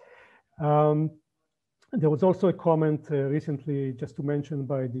 There was also a comment recently, just to mention,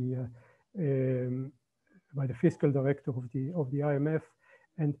 by the fiscal director of the IMF,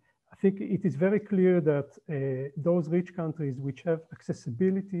 and I think it is very clear that those rich countries which have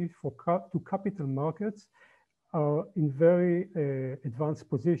accessibility to capital markets are in very advanced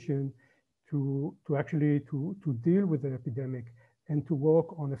position to deal with the epidemic and to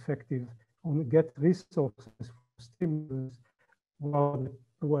work on get resources for stimulus, while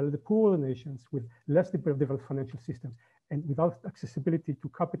while the poorer nations with less developed financial systems and without accessibility to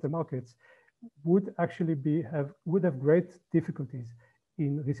capital markets would actually would have great difficulties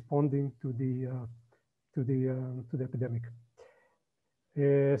in responding to the epidemic.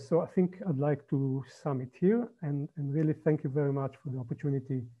 So I think I'd like to sum it here and really thank you very much for the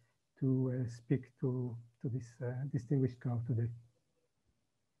opportunity to speak to this distinguished crowd today.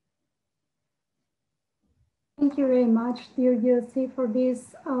 Thank you very much, dear Yossi, for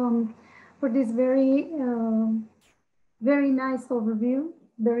this very nice overview,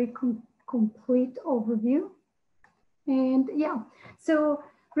 very complete overview. And yeah, so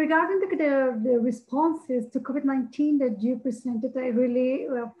regarding the responses to COVID-19 that you presented, I really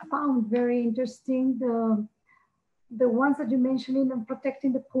found very interesting the ones that you mentioned in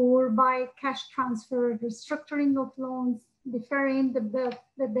protecting the poor by cash transfer, restructuring of loans, deferring the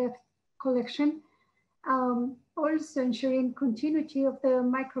debt collection, also ensuring continuity of the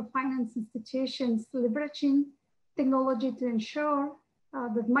microfinance institutions, leveraging technology to ensure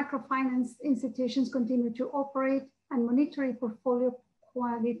that microfinance institutions continue to operate and monitor portfolio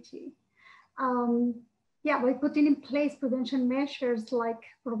quality. Yeah, by putting in place prevention measures like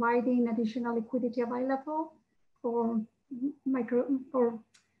providing additional liquidity available for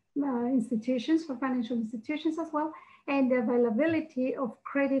institutions, for financial institutions as well, and the availability of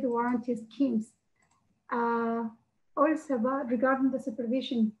credit warranty schemes. Also, regarding the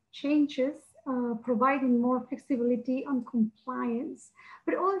supervision changes, providing more flexibility on compliance,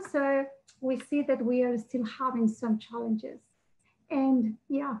 but also we see that we are still having some challenges. And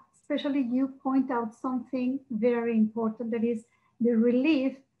yeah, especially you point out something very important, that is the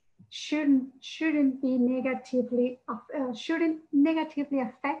relief shouldn't negatively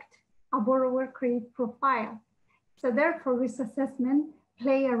affect a borrower credit profile. So therefore, risk assessment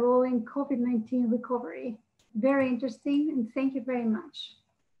play a role in COVID-19 recovery. Very interesting, and thank you very much.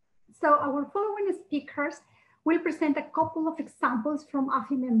 So our following speakers will present a couple of examples from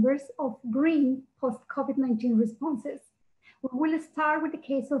AFI members of green post-COVID-19 responses. We will start with the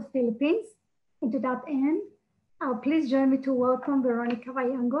case of Philippines. And to that end, please join me to welcome Veronica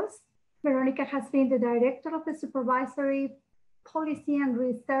Bayangos. Veronica has been the director of the Supervisory Policy and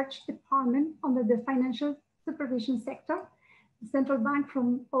Research Department under the Financial Supervision Sector, the Central Bank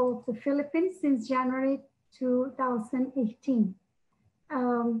of the Philippines since January 2018.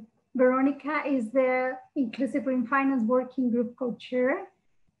 Veronica is the Inclusive Green Finance Working Group co-chair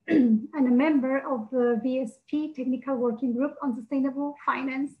and a member of the BSP Technical Working Group on Sustainable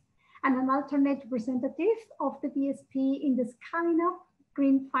Finance and an alternate representative of the BSP in the Scaling Up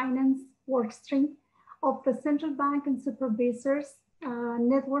Green Finance Workstream of the Central Bank and Supervisors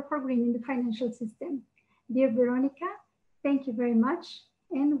Network for Greening the Financial System. Dear Veronica, thank you very much,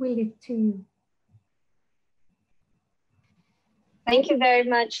 and we leave to you. Thank you very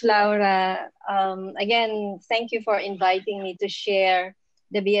much, Laura. Again, thank you for inviting me to share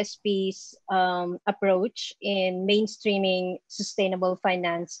the BSP's approach in mainstreaming sustainable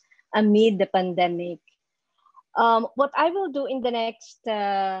finance amid the pandemic. What I will do in the next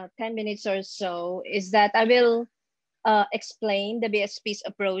 10 minutes or so is that I will explain the BSP's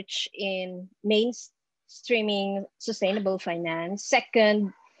approach in mainstreaming sustainable finance.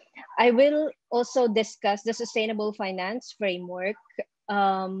 Second, I will also discuss the sustainable finance framework,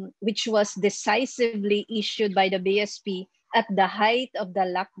 which was decisively issued by the BSP at the height of the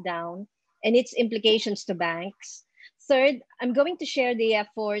lockdown and its implications to banks. Third, I'm going to share the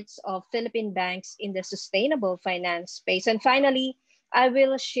efforts of Philippine banks in the sustainable finance space. And finally, I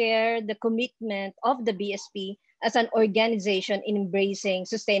will share the commitment of the BSP as an organization in embracing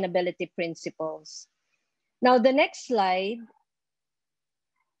sustainability principles. Now, the next slide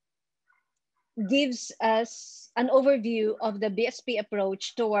gives us an overview of the BSP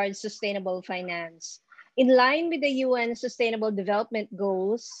approach towards sustainable finance. In line with the UN Sustainable Development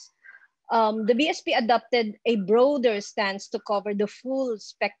Goals, the BSP adopted a broader stance to cover the full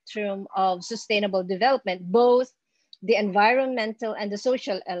spectrum of sustainable development, both the environmental and the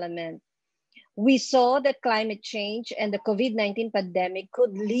social element. We saw that climate change and the COVID-19 pandemic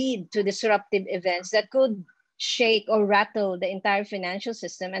could lead to disruptive events that could shake or rattle the entire financial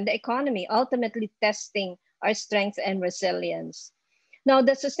system and the economy, ultimately testing our strength and resilience. Now,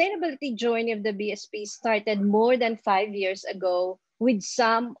 the sustainability journey of the BSP started more than 5 years ago with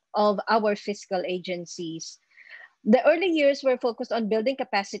some of our fiscal agencies. The early years were focused on building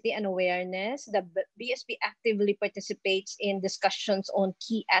capacity and awareness. The BSP actively participates in discussions on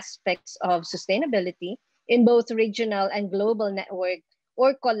key aspects of sustainability in both regional and global network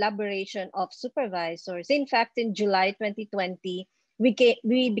or collaboration of supervisors. In fact, in July 2020,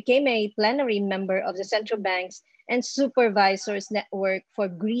 We became a plenary member of the Central Bank's and Supervisors Network for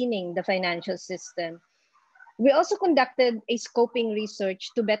Greening the Financial System. We also conducted a scoping research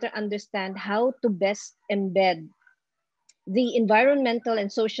to better understand how to best embed the environmental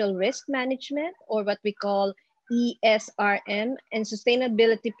and social risk management, or what we call ESRM, and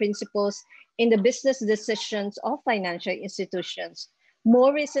sustainability principles in the business decisions of financial institutions.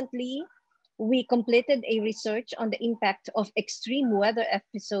 More recently, we completed a research on the impact of extreme weather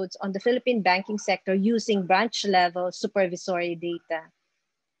episodes on the Philippine banking sector using branch-level supervisory data.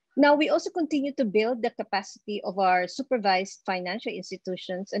 Now, we also continue to build the capacity of our supervised financial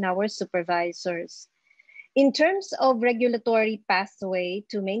institutions and our supervisors. In terms of regulatory pathway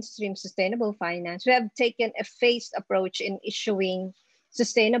to mainstream sustainable finance, we have taken a phased approach in issuing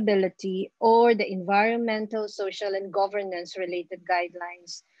sustainability or the environmental, social, and governance related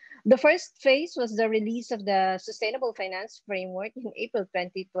guidelines. The first phase was the release of the Sustainable Finance Framework in April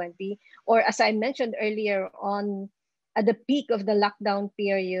 2020, or as I mentioned earlier on, at the peak of the lockdown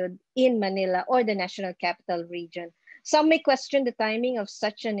period in Manila or the National Capital Region. Some may question the timing of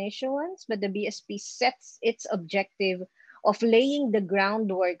such an issuance, but the BSP sets its objective of laying the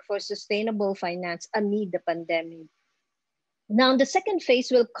groundwork for sustainable finance amid the pandemic. Now, the second phase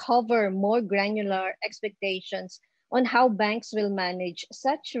will cover more granular expectations on how banks will manage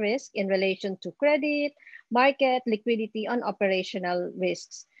such risk in relation to credit, market, liquidity, and operational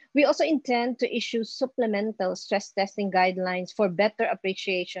risks. We also intend to issue supplemental stress testing guidelines for better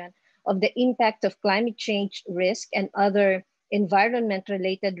appreciation of the impact of climate change risk and other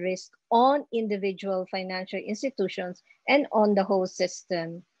environment-related risks on individual financial institutions and on the whole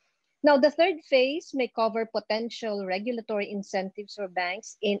system. Now, the third phase may cover potential regulatory incentives for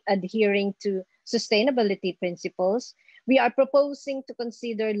banks in adhering to sustainability principles. We are proposing to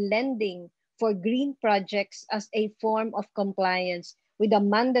consider lending for green projects as a form of compliance with a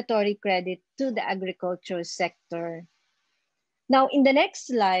mandatory credit to the agriculture sector. Now, in the next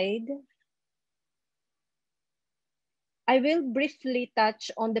slide, I will briefly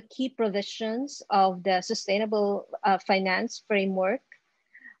touch on the key provisions of the Sustainable Finance Framework.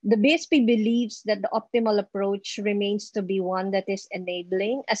 The BSP believes that the optimal approach remains to be one that is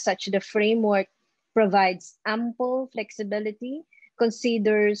enabling. As such, the framework provides ample flexibility,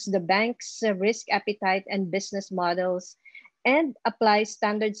 considers the bank's risk appetite and business models, and applies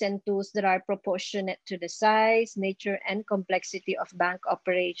standards and tools that are proportionate to the size, nature, and complexity of bank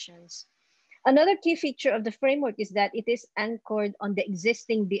operations. Another key feature of the framework is that it is anchored on the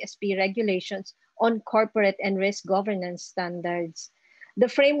existing BSP regulations on corporate and risk governance standards. The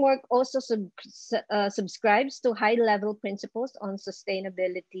framework also subscribes to high-level principles on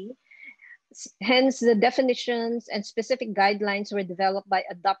sustainability. Hence, the definitions and specific guidelines were developed by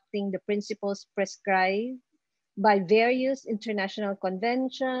adopting the principles prescribed by various international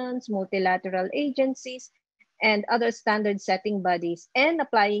conventions, multilateral agencies, and other standard-setting bodies, and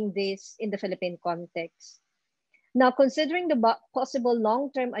applying this in the Philippine context. Now, considering the possible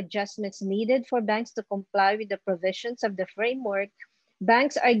long-term adjustments needed for banks to comply with the provisions of the framework,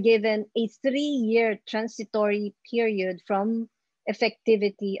 banks are given a 3-year transitory period from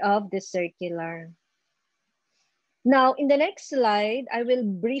effectivity of the circular. Now, in the next slide, I will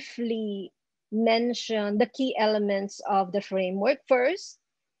briefly mention the key elements of the framework. First,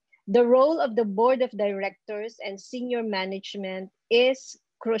 the role of the board of directors and senior management is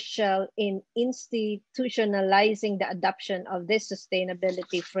crucial in institutionalizing the adoption of this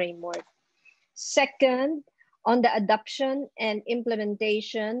sustainability framework. Second, on the adoption and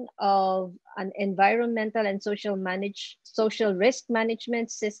implementation of an environmental and social risk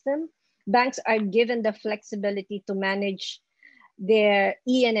management system, banks are given the flexibility to manage their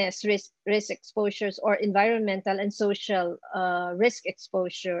ENS risk exposures or environmental and social risk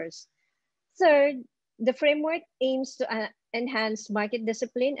exposures. Third, the framework aims to enhance market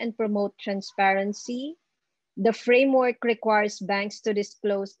discipline and promote transparency. The framework requires banks to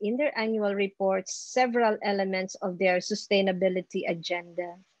disclose in their annual reports several elements of their sustainability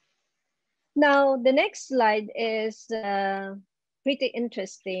agenda. Now, the next slide is pretty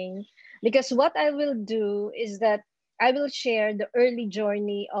interesting because what I will do is that I will share the early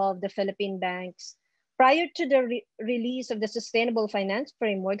journey of the Philippine banks. Prior to the release of the Sustainable Finance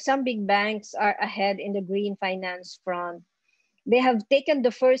Framework, some big banks are ahead in the green finance front. They have taken the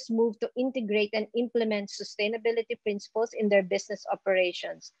first move to integrate and implement sustainability principles in their business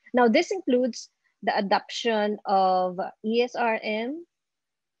operations. Now, this includes the adoption of ESRM,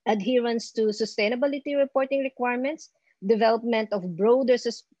 adherence to sustainability reporting requirements, development of broader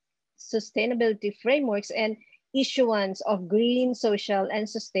sustainability frameworks, and issuance of green, social, and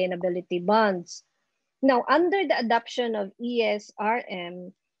sustainability bonds. Now, under the adoption of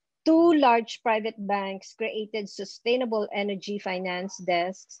ESRM, two large private banks created sustainable energy finance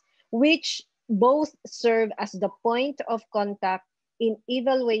desks, which both serve as the point of contact in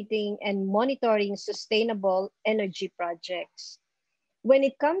evaluating and monitoring sustainable energy projects. When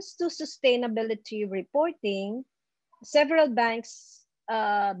it comes to sustainability reporting, several banks,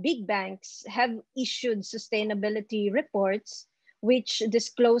 big banks, have issued sustainability reports which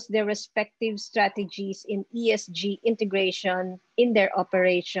disclose their respective strategies in ESG integration in their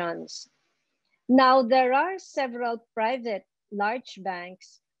operations. Now, there are several private large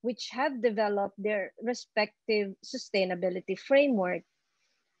banks which have developed their respective sustainability framework.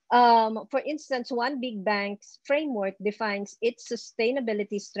 For instance, one big bank's framework defines its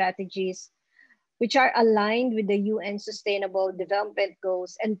sustainability strategies, which are aligned with the UN Sustainable Development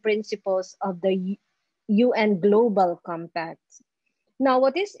Goals and principles of the UN Global Compact. Now,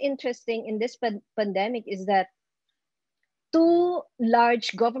 what is interesting in this pandemic is that two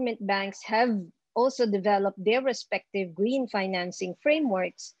large government banks have also developed their respective green financing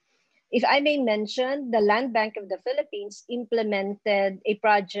frameworks. If I may mention, the Land Bank of the Philippines implemented a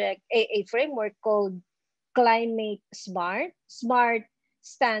project, a framework called Climate Smart. SMART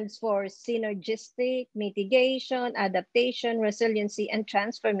stands for Synergistic Mitigation, Adaptation, Resiliency, and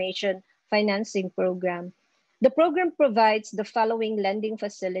Transformation Financing Program. The program provides the following lending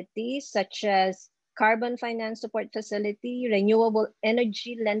facilities, such as Carbon Finance Support Facility, Renewable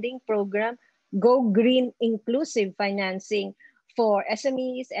Energy Lending Program, Go Green Inclusive Financing for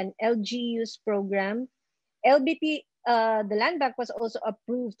SMEs, and LGUs program. LBP, the Land Bank was also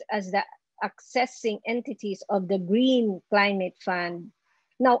approved as the accessing entities of the Green Climate Fund.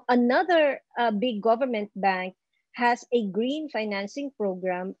 Now, another big government bank has a green financing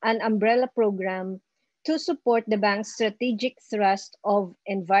program, an umbrella program to support the bank's strategic thrust of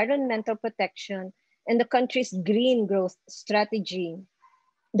environmental protection and the country's green growth strategy.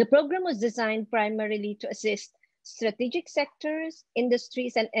 The program was designed primarily to assist strategic sectors,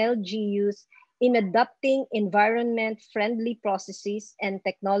 industries, and LGUs in adopting environment-friendly processes and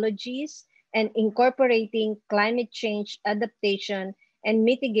technologies and incorporating climate change adaptation and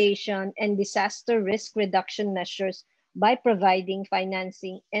mitigation and disaster risk reduction measures by providing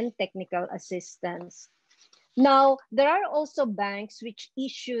financing and technical assistance. Now, there are also banks which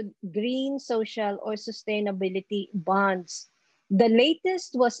issued green, social, or sustainability bonds. The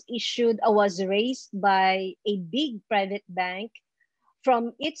latest was raised by a big private bank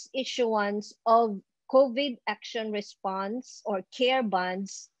from its issuance of COVID Action Response or CARE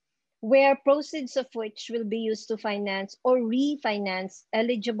bonds, where proceeds of which will be used to finance or refinance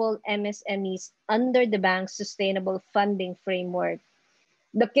eligible MSMEs under the bank's sustainable funding framework.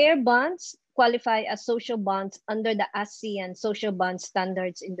 The CARE bonds qualify as social bonds under the ASEAN social bond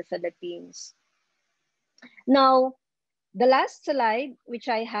standards in the Philippines. Now, the last slide, which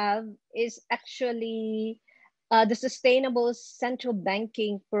I have, is actually the Sustainable Central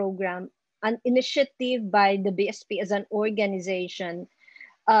Banking Program, an initiative by the BSP as an organization,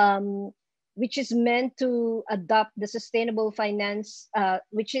 which is meant to adopt the sustainable finance,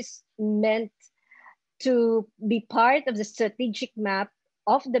 which is meant to be part of the strategic map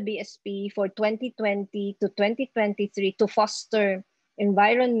of the BSP for 2020 to 2023 to foster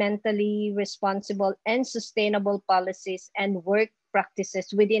environmentally responsible and sustainable policies and work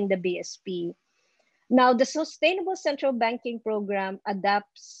practices within the BSP. Now, the Sustainable Central Banking Program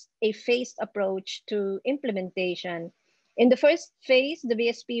adopts a phased approach to implementation. In the first phase, the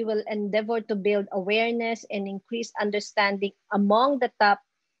BSP will endeavor to build awareness and increase understanding among the top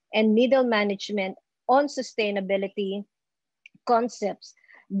and middle management on sustainability concepts.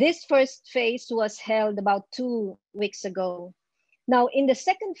 This first phase was held about 2 weeks ago. Now, in the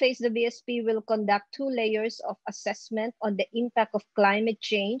second phase, the BSP will conduct 2 layers of assessment on the impact of climate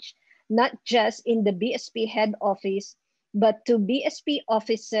change, not just in the BSP head office, but to BSP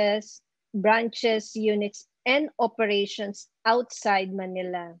offices, branches, units, and operations outside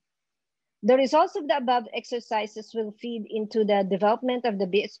Manila. The results of the above exercises will feed into the development of the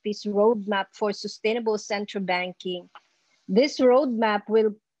BSP's roadmap for sustainable central banking. This roadmap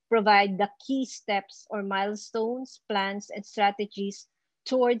will provide the key steps or milestones, plans, and strategies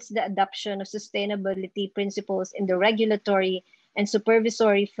towards the adoption of sustainability principles in the regulatory and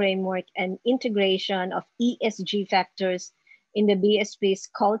supervisory framework and integration of ESG factors in the BSP's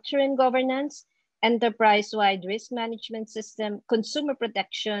culture and governance, enterprise-wide risk management system, consumer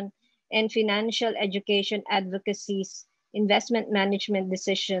protection, and financial education advocacies, investment management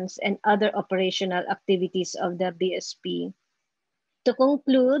decisions, and other operational activities of the BSP. To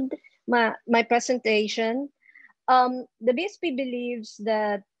conclude my presentation, the BSP believes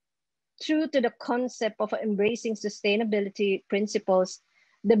that true to the concept of embracing sustainability principles,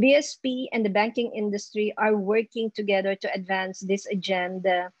 the BSP and the banking industry are working together to advance this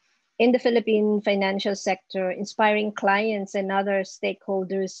agenda in the Philippine financial sector, inspiring clients and other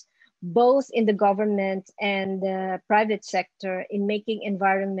stakeholders, both in the government and the private sector, in making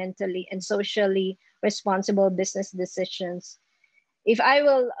environmentally and socially responsible business decisions. If I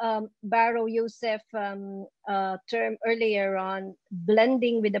will borrow Yusef's term earlier on,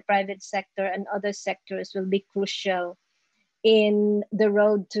 blending with the private sector and other sectors will be crucial in the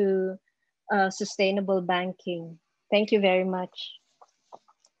road to sustainable banking. Thank you very much.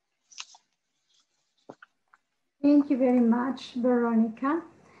 Thank you very much, Veronica.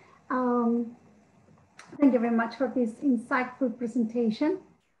 Thank you very much for this insightful presentation.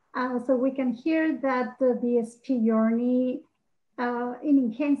 So we can hear that the BSP journey in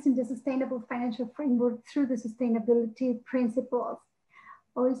enhancing the sustainable financial framework through the sustainability principles.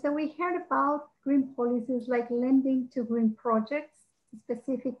 Also, we heard about green policies like lending to green projects,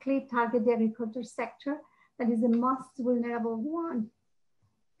 specifically target the agriculture sector, that is the most vulnerable one.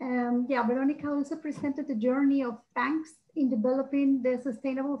 Yeah, Veronica also presented the journey of banks in developing the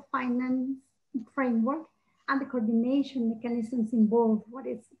sustainable finance framework and the coordination mechanisms involved, what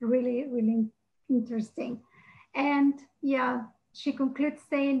is really, really interesting. And yeah, she concludes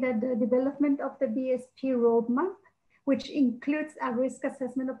saying that the development of the BSP roadmap, which includes a risk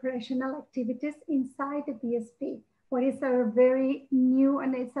assessment operational activities inside the BSP, what is a very new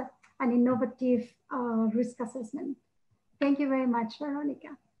and it's an innovative risk assessment. Thank you very much,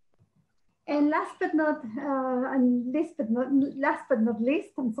 Veronica. And last but not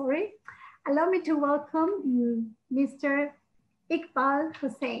least, I'm sorry, allow me to welcome Mr. Iqbal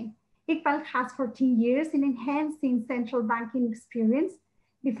Hossain. Iqbal has 14 years in enhancing central banking experience.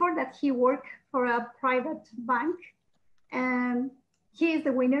 Before that, he worked for a private bank. He is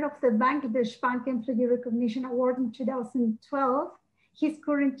the winner of the Bangladesh Bank Employee Recognition Award in 2012. His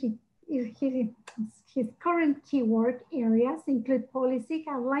current key work areas include policy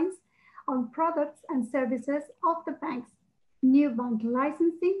guidelines on products and services of the banks, new bank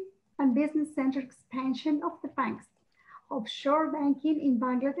licensing, and business center expansion of the banks, offshore banking in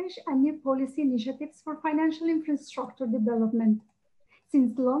Bangladesh, and new policy initiatives for financial infrastructure development.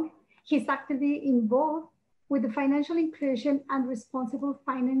 Since long, he's actively involved with the financial inclusion and responsible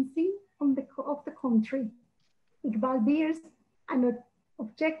financing of the country. Iqbal bears an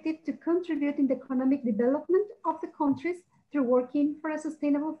objective to contribute in the economic development of the countries through working for a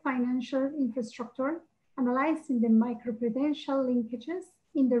sustainable financial infrastructure, analyzing the microprudential linkages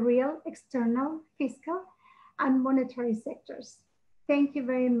in the real, external, fiscal, and monetary sectors. Thank you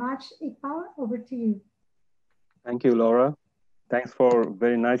very much, Iqbal. Over to you. Thank you, Laura. Thanks for a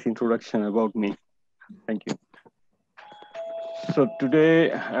very nice introduction about me. Thank you. So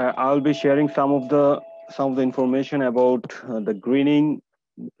today I'll be sharing some of the information about the greening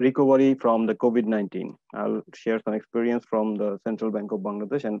recovery from the COVID-19. I'll share some experience from the Central Bank of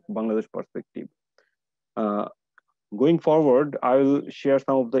Bangladesh and Bangladesh perspective. Going forward, I will share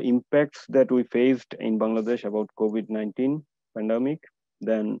some of the impacts that we faced in Bangladesh about COVID-19 pandemic,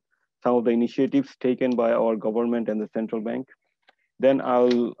 then some of the initiatives taken by our government and the central bank. Then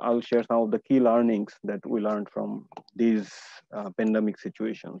I'll share some of the key learnings that we learned from these pandemic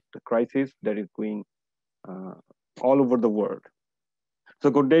situations, the crisis that is going all over the world. So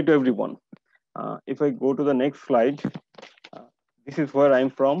good day to everyone. If I go to the next slide, this is where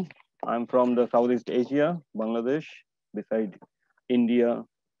I'm from. I'm from the Southeast Asia, Bangladesh, beside India,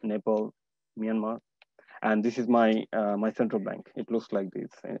 Nepal, Myanmar. And this is my central bank. It looks like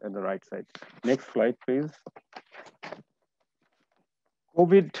this at the right side. Next slide, please.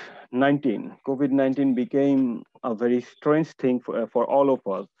 COVID-19 became a very strange thing for all of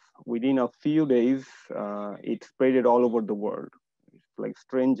us. Within a few days, it spread all over the world. It's like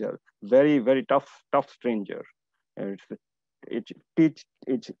stranger, very, very tough stranger. It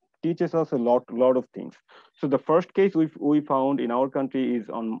teaches us a lot of things. So the first case we found in our country is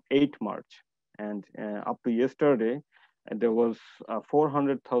on 8 March. And up to yesterday, there was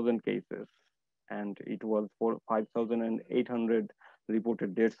 400,000 cases. And it was 5,800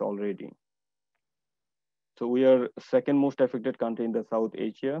 reported deaths already. So we are second most affected country in the South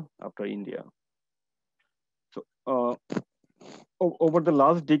Asia after India. So over the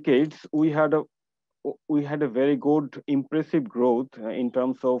last decades, we had a very good, impressive growth in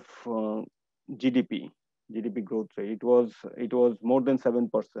terms of GDP growth rate. It was more than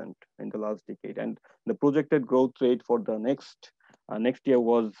 7% in the last decade, and the projected growth rate for the next year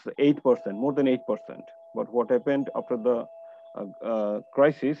was 8%, more than 8%. But what happened after the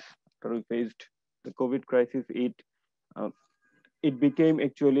crisis, after we faced the COVID crisis, it became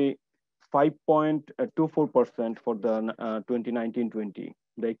actually 5.24% for the 2019-20.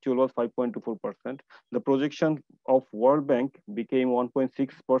 The actual was 5.24%. The projection of World Bank became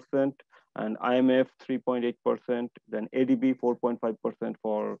 1.6% and IMF 3.8%, then ADB 4.5%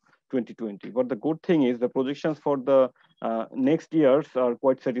 for 2020. But the good thing is the projections for the next years are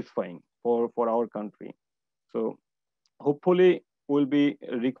quite satisfying for our country. So hopefully we'll be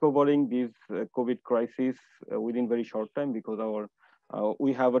recovering this COVID crisis within very short time, because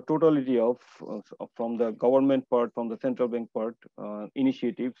we have a totality of from the government part, from the central bank part,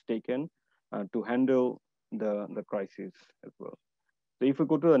 initiatives taken to handle the crisis as well. So if we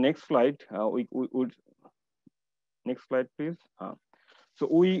go to the next slide, we would, next slide, please. So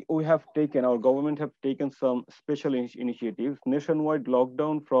we have taken, our government have taken some special initiatives, nationwide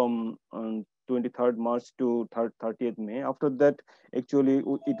lockdown from 23rd March to 30th May. After that, actually,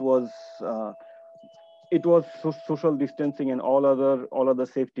 it was social distancing and all other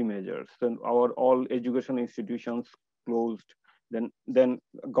safety measures. And all education institutions closed. Then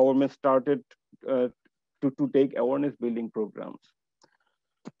government started to take awareness building programs.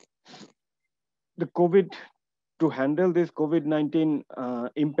 To handle this COVID-19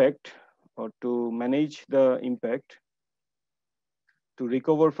 impact, or to manage the impact, to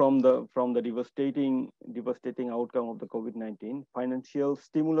recover from the devastating outcome of the COVID-19, financial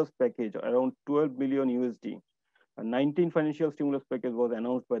stimulus package around 12 billion USD. 19 financial stimulus package was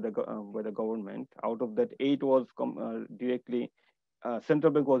announced by the government. Out of that, 8 was directly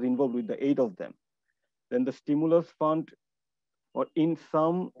central bank was involved with the 8 of them. Then the stimulus fund, or in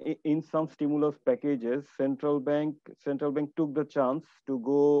some stimulus packages, central bank took the chance to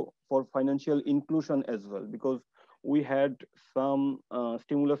go for financial inclusion as well, because we had some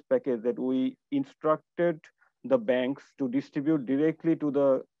stimulus package that we instructed the banks to distribute directly to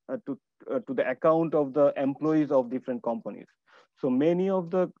the account of the employees of different companies. So many of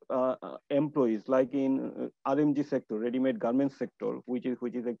the employees, like in RMG sector, ready-made garment sector, which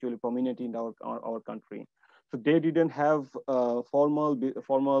is actually prominent in our country. So they didn't have formal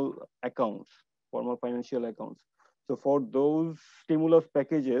accounts, formal financial accounts. So for those stimulus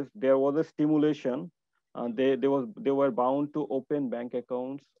packages, there was a stimulation. They were bound to open bank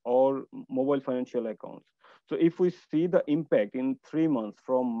accounts or mobile financial accounts. So if we see the impact in 3 months,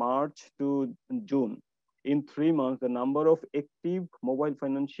 from March to June, in 3 months, the number of active mobile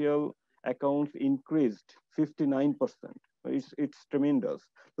financial accounts increased 59%. It's tremendous.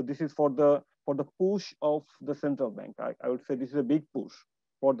 So this is for the push of the central bank. I would say this is a big push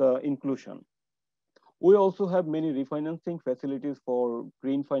for the inclusion. We also have many refinancing facilities for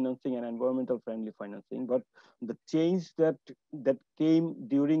green financing and environmental friendly financing. But the change that came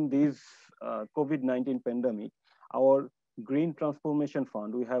during this COVID-19 pandemic, our Green Transformation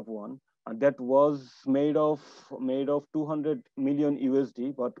Fund, we have one that was made of 200 million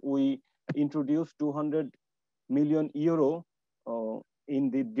USD, but we introduced 200 million euro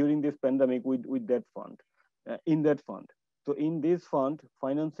during this pandemic with that fund. In that fund. So in this fund,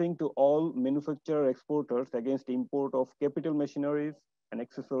 financing to all manufacturer exporters against import of capital machineries and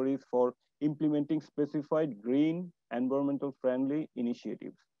accessories for implementing specified green, environmental friendly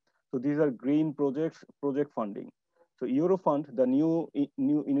initiatives. So these are green project funding. So Eurofund, the new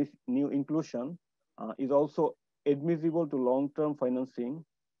inclusion, is also admissible to long-term financing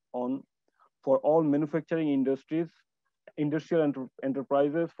for all manufacturing industries, industrial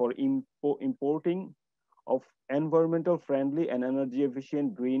enterprises for importing of environmental friendly and energy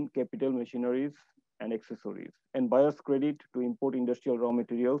efficient green capital machineries and accessories, and buyer's credit to import industrial raw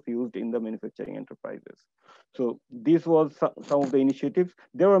materials used in the manufacturing enterprises. So this was some of the initiatives.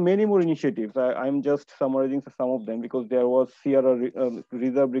 There were many more initiatives. I'm just summarizing some of them, because there was CRR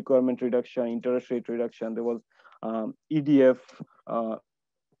reserve requirement reduction, interest rate reduction. There was EDF,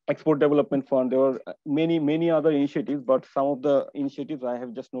 Export Development Fund. There were many other initiatives, but some of the initiatives I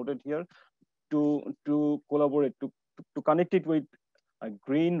have just noted here to collaborate, to connect it with a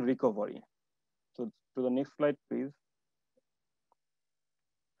green recovery. So to the next slide, please.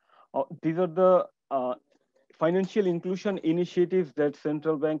 These are the financial inclusion initiatives that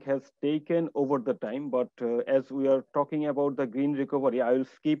central bank has taken over the time. But as we are talking about the green recovery, I will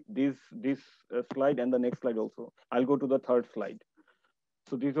skip this slide and the next slide also. I'll go to the third slide.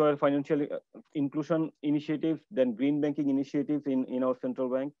 So these were financial inclusion initiatives, then green banking initiatives in our central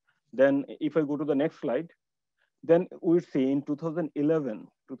bank. Then if I go to the next slide, then we see in 2011,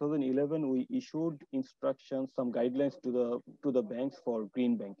 we issued instructions, some guidelines to the banks for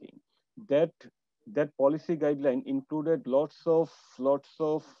green banking. That policy guideline included lots of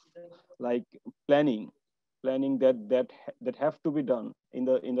like planning that have to be done in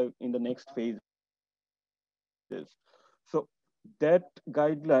the next phases. So That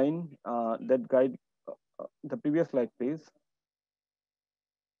guideline, the previous slide, please.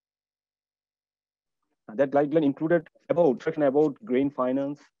 That guideline included section about green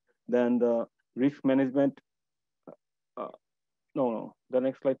finance, then the risk management. No, the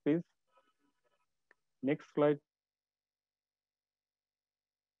next slide, please. Next slide.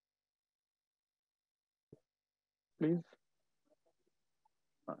 Please.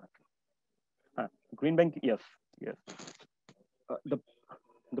 Green bank, yes. The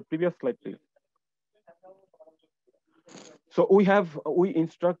previous slide, please. So we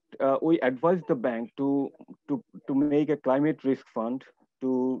advise the bank to make a climate risk fund,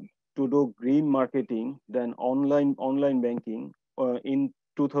 to do green marketing, then online banking in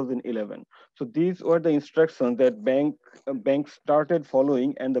 2011. So these were the instructions that banks started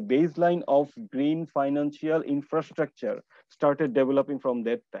following, and the baseline of green financial infrastructure started developing from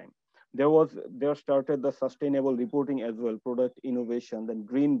that time. There started the sustainable reporting as well, product innovation, then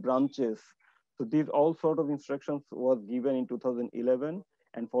green branches. So these all sort of instructions was given in 2011,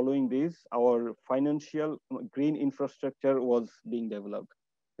 and following this, our financial green infrastructure was being developed.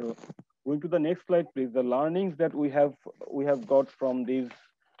 So going to the next slide, please. The learnings that we have got from this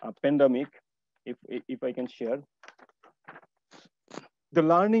pandemic, if I can share. The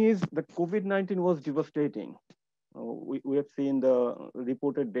learning is that COVID-19 was devastating. We have seen the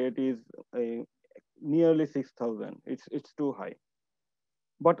reported death is nearly 6,000. It's too high.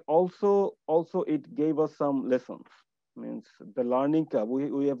 But also it gave us some lessons. Means the learning curve.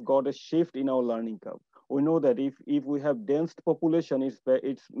 We have got a shift in our learning curve. We know that if we have dense population, it's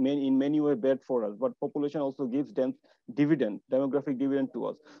in many ways bad for us. But population also gives dense demographic dividend to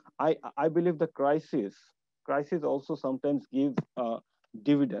us. I believe the crisis also sometimes gives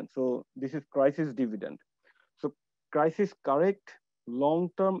dividend. So this is crisis dividend. So crisis correct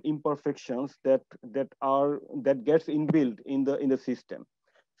long-term imperfections that gets inbuilt in the system.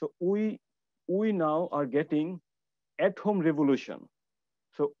 So we now are getting at-home revolution.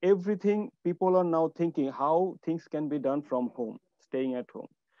 So everything, people are now thinking how things can be done from home, staying at home.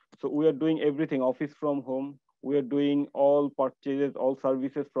 So we are doing everything, office from home. We are doing all purchases, all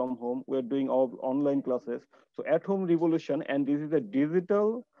services from home. We are doing all online classes. So at-home revolution, and this is a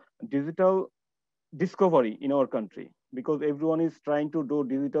digital discovery in our country, because everyone is trying to do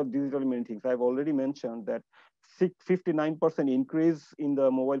digital many things. I've already mentioned that 59% increase in the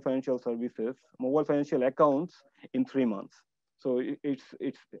mobile financial services, mobile financial accounts in 3 months. So it's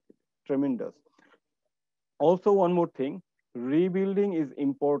tremendous. Also, one more thing, rebuilding is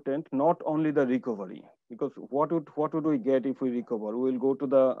important, not only the recovery, because what would we get if we recover? We will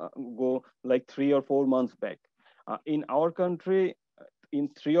go like 3 or 4 months back. In our country, in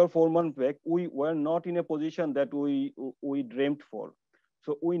 3 or 4 months back, we were not in a position that we dreamt for.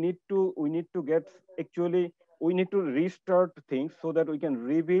 So we need to restart things so that we can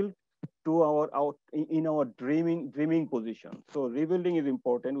rebuild to our dreaming position. So rebuilding is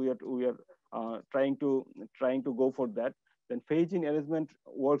important. We are trying to go for that. Then phase-in arrangement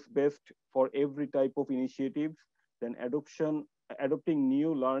works best for every type of initiatives. Then adopting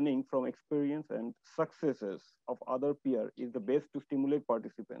new learning from experience and successes of other peers is the best to stimulate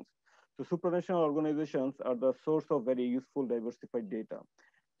participants. So supranational organizations are the source of very useful diversified data.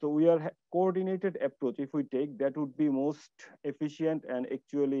 So we are coordinated approach. If we take, that would be most efficient, and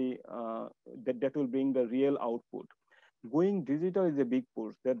actually that will bring the real output. Going digital is a big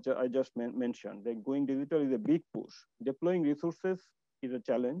push that I just mentioned. That going digital is a big push. Deploying resources is a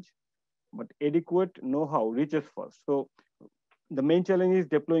challenge, but adequate know-how reaches first. So the main challenge is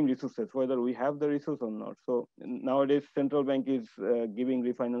deploying resources, whether we have the resource or not. So nowadays, central bank is giving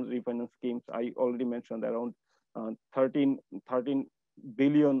refinance schemes. I already mentioned around 13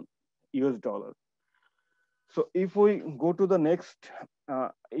 billion US dollars. So if we go to the next,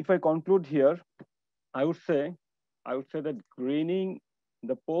 if I conclude here, I would say that greening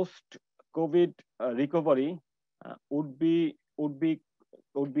the post-COVID recovery would be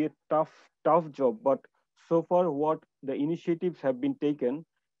a tough job. But so far, what the initiatives have been taken,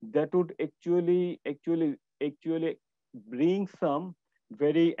 that would actually bring some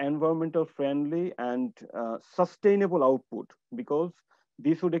very environmental friendly and sustainable output, because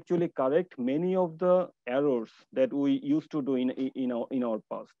this would actually correct many of the errors that we used to do in our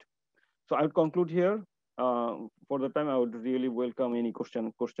past. So I would conclude here. For the time, I would really welcome any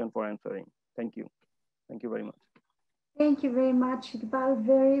question for answering. Thank you. Thank you very much. Thank you very much, Iqbal.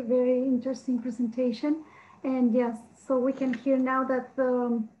 Very, very interesting presentation. And yes, so we can hear now that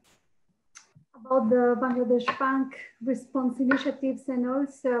about the Bangladesh Bank response initiatives, and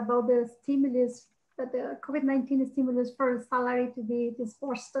also about the stimulus, the COVID-19 stimulus for salary to be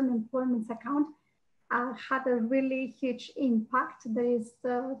disbursed on employment account. had a really huge impact. There is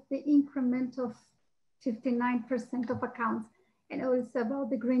the increment of 59% of accounts, and also about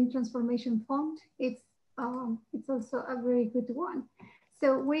the Green Transformation Fund. It's also a very good one.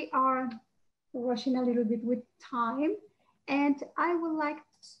 So we are rushing a little bit with time, and I would like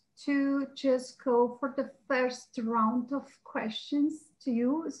to just go for the first round of questions to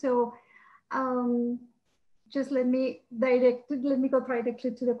you. So just let me go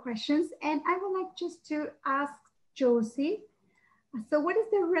directly to the questions. And I would like just to ask Josie, so what is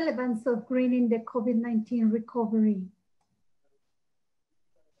the relevance of green in the COVID-19 recovery?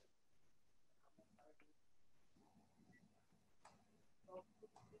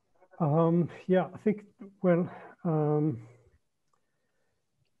 Yeah, I think, well,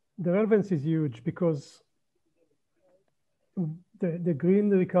 the relevance is huge because the green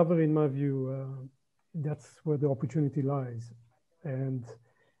recovery, in my view, that's where the opportunity lies. And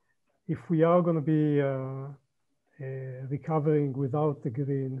if we are going to be recovering without the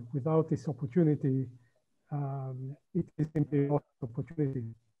green, without this opportunity, it is simply not an opportunity.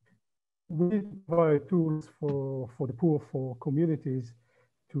 We provide tools for the poor, for communities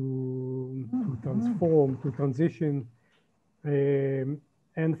to transform, to transition,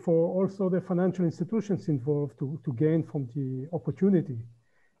 and for also the financial institutions involved to gain from the opportunity.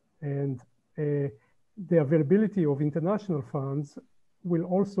 And the availability of international funds will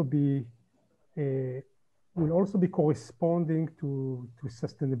also be corresponding to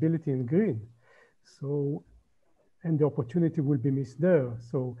sustainability and green. So, and the opportunity will be missed there.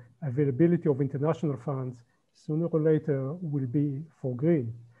 So availability of international funds sooner or later will be for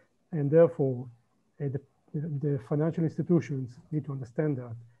green. And therefore, the financial institutions need to understand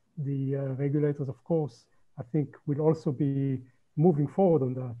that. The regulators, of course, I think will also be moving forward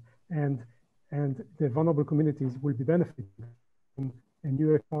on that. And the vulnerable communities will be benefiting from a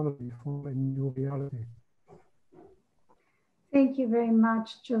new economy, from a new reality. Thank you very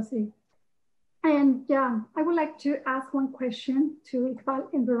much, Josie. And I would like to ask one question to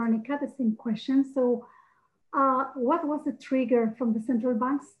Iqbal and Veronica, the same question. So what was the trigger from the central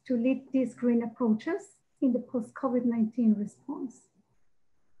banks to lead these green approaches in the post-COVID-19 response?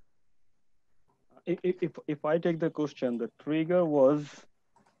 If I take the question, the trigger was,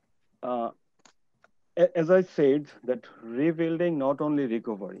 as I said, that rebuilding, not only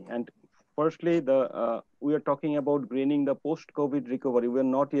recovery. And firstly, we are talking about greening the post-COVID recovery. We are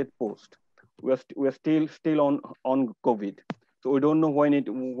not yet post. We are still on COVID. So we don't know when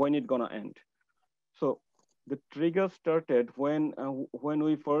it gonna end. So the trigger started when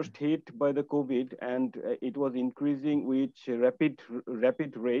we first hit by the COVID, and it was increasing with rapid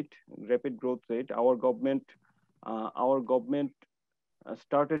growth rate. Our government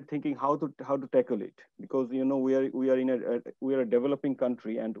started thinking how to tackle it, because you know we are a developing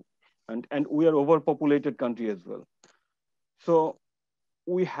country, and we are overpopulated country as well. So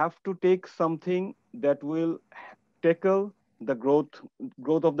we have to take something that will tackle the growth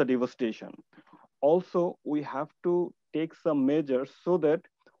of the devastation. Also, we have to take some measures so that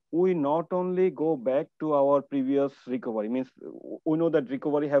we not only go back to our previous recovery. Means we know that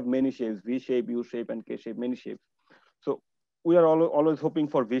recovery have many shapes: V shape, U shape, and K shape, many shapes. So we are always hoping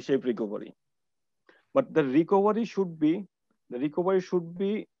for V-shaped recovery. But the recovery should be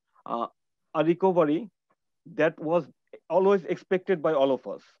a recovery that was always expected by all of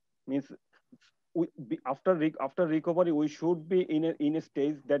us. Means after recovery, we should be in a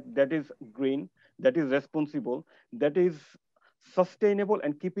stage that is green, that is responsible, that is sustainable,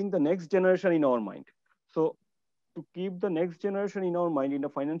 and keeping the next generation in our mind. So to keep the next generation in our mind in the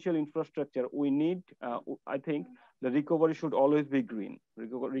financial infrastructure, we need, I think, the recovery should always be green.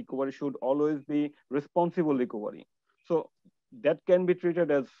 Recovery should always be responsible recovery. So that can be treated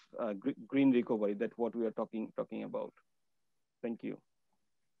as green recovery. That's what we are talking about. Thank you.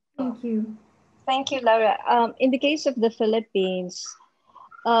 Thank you. Thank you, Laura. In the case of the Philippines,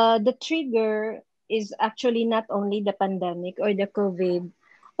 the trigger is actually not only the pandemic or the COVID,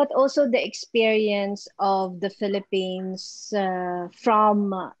 but also the experience of the Philippines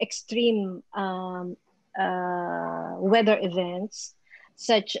from extreme weather events,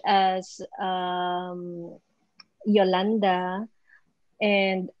 such as Yolanda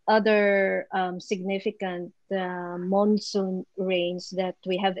and other significant monsoon rains that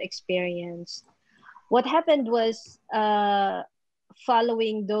we have experienced. What happened was,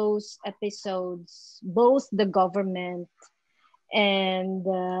 following those episodes, both the government and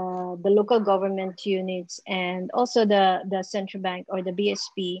the local government units and also the central bank or the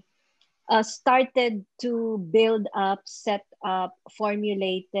BSP started to build up, set up,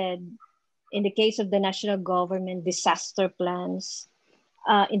 formulated, in the case of the national government, disaster plans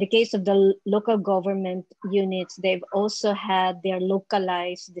In the case of the local government units, they've also had their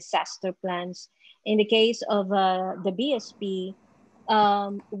localized disaster plans. In the case of the BSP,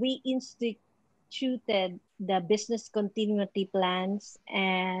 we instituted the business continuity plans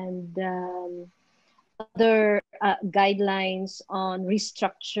and other guidelines on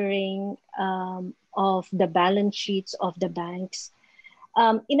restructuring of the balance sheets of the banks.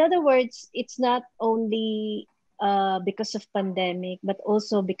 In other words, it's not only because of pandemic, but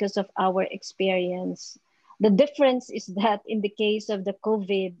also because of our experience. The difference is that in the case of the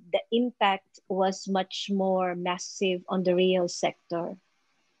COVID, the impact was much more massive on the real sector.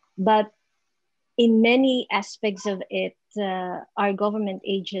 But in many aspects of it, our government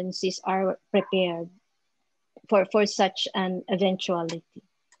agencies are prepared for such an eventuality.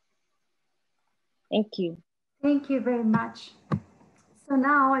 Thank you. Thank you very much. So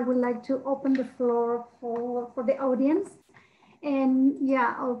now I would like to open the floor for the audience. And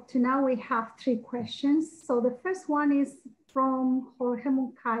yeah, up to now we have 3 questions. So the first one is from Jorge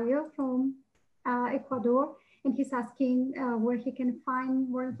Moncayo from Ecuador. And he's asking where he can find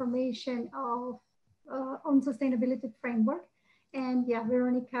more information on sustainability framework. And yeah,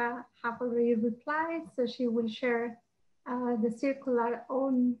 Veronica have already replied, so she will share the circular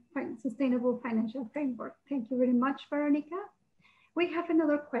on sustainable financial framework. Thank you very much, Veronica. We have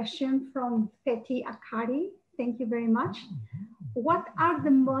another question from Feti Akari. Thank you very much. What are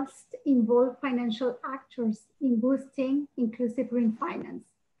the most involved financial actors in boosting inclusive green finance?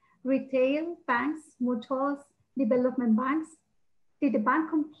 Retail, banks, mutuals, development banks? Did the bank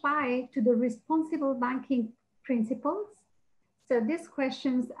comply to the responsible banking principles? So this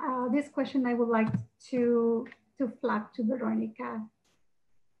question I would like to flag to Veronica.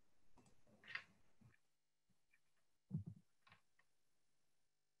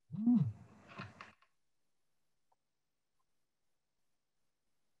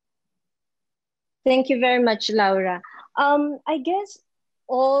 Thank you very much, Laura. I guess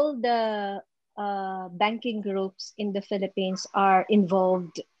all the banking groups in the Philippines are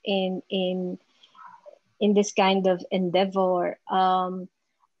involved in this kind of endeavor.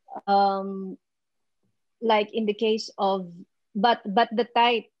 Like in the case of, but the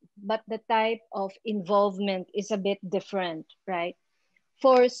type of involvement is a bit different, right?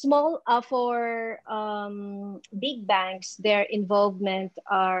 For big banks, their involvement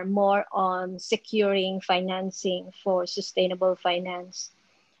are more on securing financing for sustainable finance.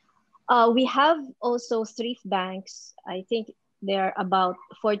 We have also thrift banks. I think there are about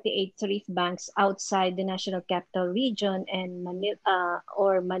 48 thrift banks outside the National Capital Region and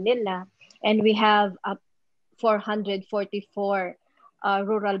Manila, and we have 444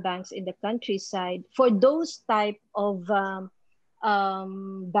 rural banks in the countryside. For those type of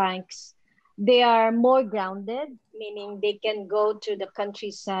banks, they are more grounded, meaning they can go to the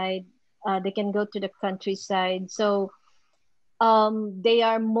countryside. So they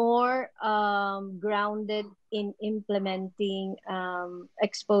are more grounded in implementing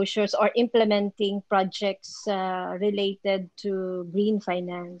exposures or implementing projects related to green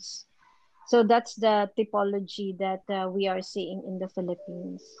finance. So that's the typology that we are seeing in the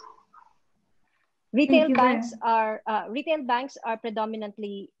Philippines. Retail banks are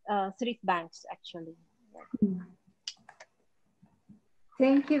predominantly thrift banks, actually.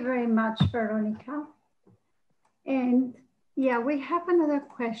 Thank you very much, Veronica. And yeah, we have another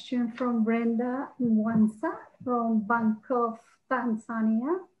question from Brenda Mwanza from Bangko,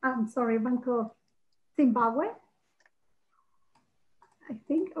 Tanzania. I'm sorry, Bangko, Zimbabwe. I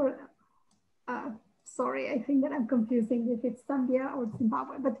think, or sorry, I think that I'm confusing if it's Zambia or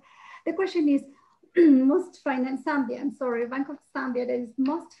Zimbabwe. But the question is, Zambia, I'm sorry, Bank of Zambia, that is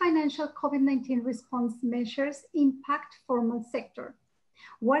most financial COVID-19 response measures impact formal sector.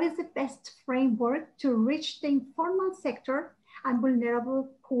 What is the best framework to reach the informal sector and vulnerable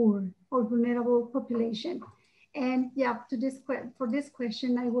poor or vulnerable population? And yeah, for this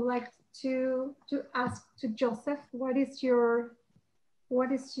question, I would like to ask to Joseph, what is your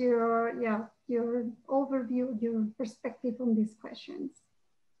overview, your perspective on these questions?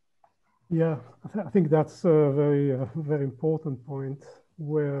 Yeah, I think that's a very important point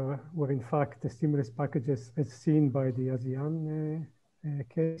where in fact the stimulus packages, as seen by the ASEAN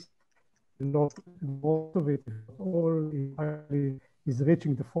case, most of it, all is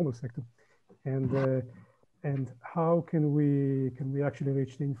reaching the formal sector, and how can we actually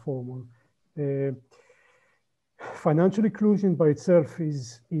reach the informal? Financial inclusion by itself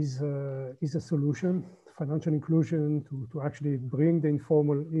is a solution. Financial inclusion to actually bring the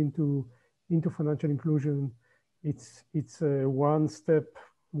informal into financial inclusion, it's one step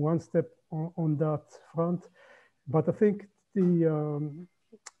on that front. But I think there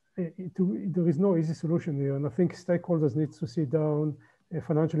is no easy solution here. And I think stakeholders need to sit down,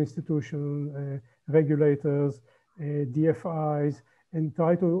 financial institutions, regulators, DFIs, and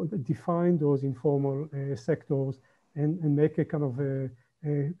try to define those informal sectors and make a kind of an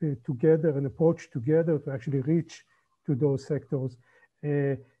approach together to actually reach to those sectors.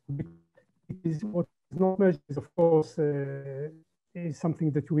 What is not measured is, of course, is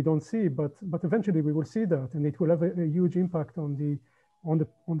something that we don't see, but eventually we will see that, and it will have a huge impact on the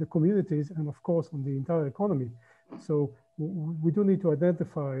communities and, of course, on the entire economy. So we do need to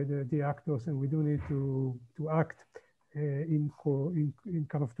identify the actors, and we do need to act in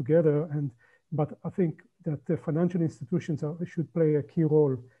kind of together. But I think that the financial institutions should play a key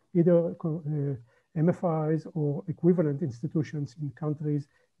role, either MFIs or equivalent institutions in countries.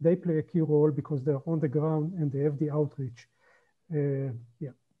 They play a key role because they're on the ground and they have the outreach. Yeah.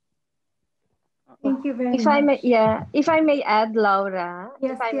 Thank you very much. If I may add, Laura.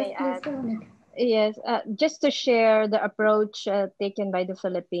 Yes, if I may please, add. Veronica. Yes, just to share the approach taken by the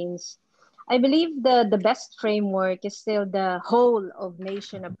Philippines. I believe the best framework is still the whole of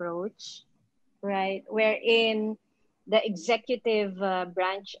nation approach, right? Wherein the executive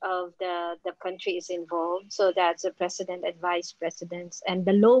branch of the country is involved. So that's the president and vice presidents and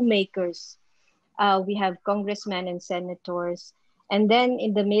the lawmakers. We have congressmen and senators. And then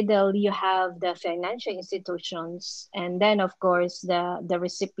in the middle, you have the financial institutions. And then, of course, the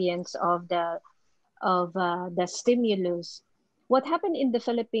recipients of the stimulus. What happened in the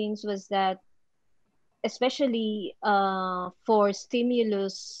Philippines was that, especially for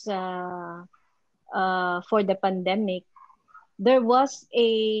stimulus for the pandemic, there was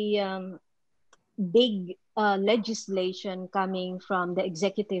a big legislation coming from the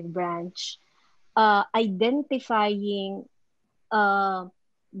executive branch identifying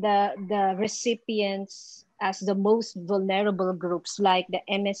the recipients as the most vulnerable groups, like the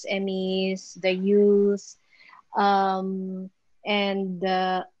MSMEs, the youth, and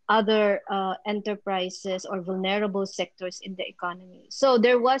other enterprises or vulnerable sectors in the economy. So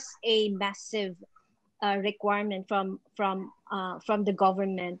there was a massive requirement from the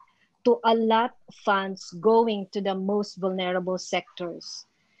government to allot funds going to the most vulnerable sectors.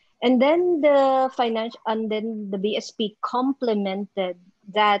 And then the BSP complemented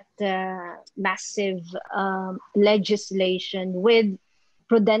that massive legislation with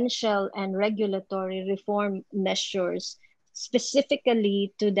prudential and regulatory reform measures,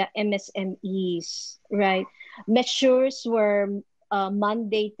 specifically to the MSMEs, right? Measures were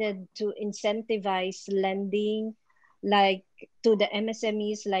mandated to incentivize lending, like to the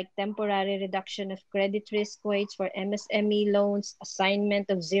MSMEs, like temporary reduction of credit risk weights for MSME loans,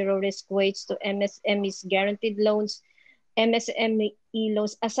 assignment of zero risk weights to MSMEs guaranteed loans, MSME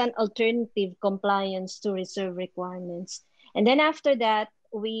loans as an alternative compliance to reserve requirements. And then after that,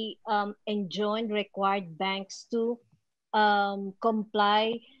 we enjoined required banks to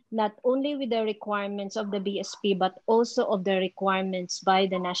comply not only with the requirements of the BSP, but also of the requirements by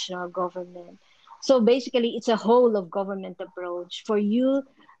the national government. So basically, it's a whole of government approach for you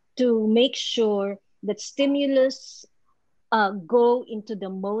to make sure that stimulus go into the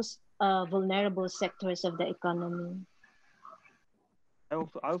most vulnerable sectors of the economy. I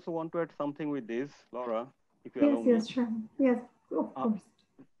also want to add something with this, Laura, if you allow me. Yes, sure. Yes, of course.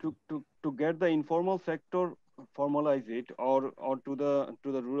 To get the informal sector, formalize it, or to the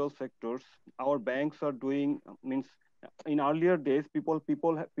rural sectors, our banks are doing, means in earlier days, people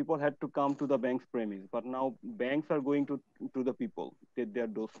had to come to the bank's premise, but now banks are going to the people, their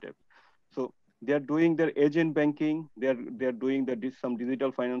doorstep. So they are doing their agent banking. They're doing some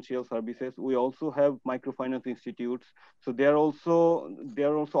digital financial services. We also have microfinance institutes. So they are also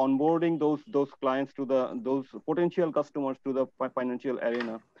onboarding those clients to those potential customers to the financial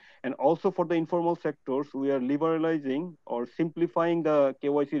arena. And also for the informal sectors, we are liberalizing or simplifying the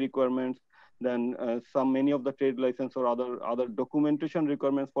KYC requirements. Then many of the trade license or other documentation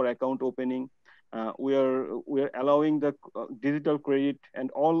requirements for account opening. We are allowing the digital credit and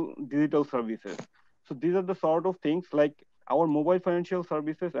all digital services. So these are the sort of things like our mobile financial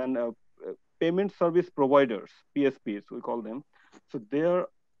services and payment service providers, PSPs we call them. So they are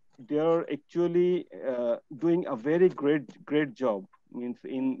actually doing a very great job, means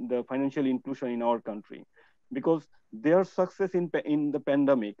in the financial inclusion in our country, because their success in the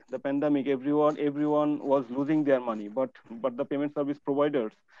pandemic, everyone was losing their money, but the payment service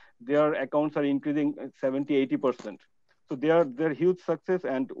providers, their accounts are increasing 70-80%. So they're huge success,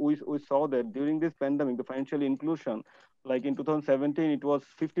 and we saw that during this pandemic, the financial inclusion, like in 2017, it was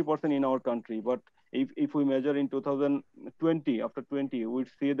 50% in our country, but if we measure in 2020, after 20, we'd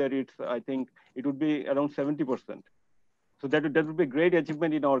see that I think it would be around 70%. So that would be a great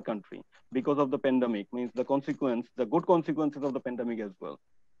achievement in our country because of the pandemic, means the good consequences of the pandemic as well.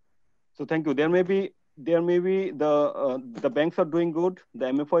 So thank you. There may be the banks are doing good, the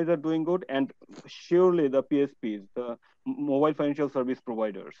MFIs are doing good, and surely the PSPs, the mobile financial service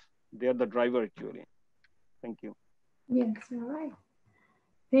providers, they are the driver actually. Thank you. Yes, all right.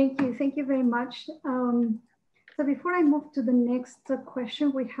 Thank you very much. So before I move to the next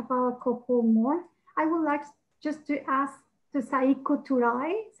question, we have a couple more. I would like just to ask to Saiko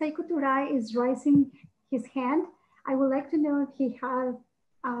Turai. Saiko Turai is raising his hand. I would like to know if he has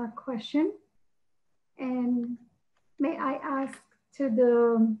a question. And may I ask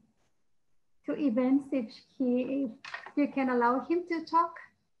to Events if you can allow him to talk?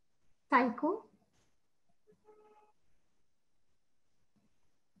 Saiko?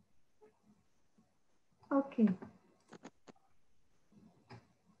 Okay.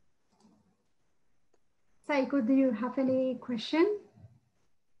 Saiko, do you have any question?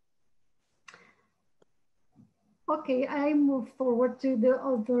 Okay, I move forward to the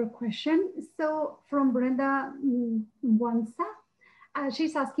other question. So from Brenda Mwansa,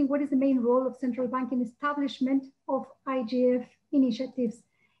 she's asking, what is the main role of central bank in establishment of IGF initiatives?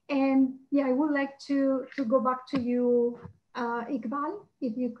 And yeah, I would like to go back to you, Iqbal,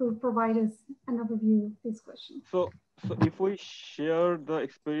 if you could provide us an overview of this question. So if we share the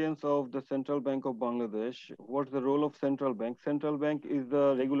experience of the Central Bank of Bangladesh, what's the role of central bank? Central bank is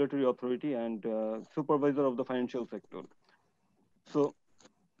the regulatory authority and supervisor of the financial sector. So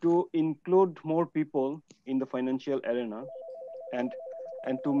to include more people in the financial arena and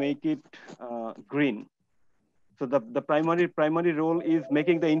to make it green. So the primary role is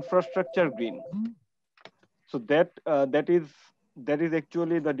making the infrastructure green. So that is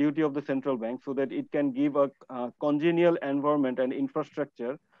actually the duty of the central bank, so that it can give a congenial environment and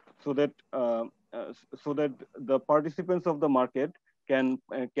infrastructure, so that the participants of the market can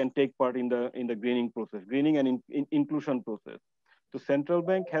take part in the greening process, greening and inclusion process. So central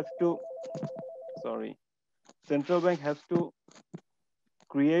bank has to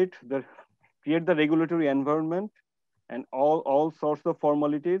create the regulatory environment and all sorts of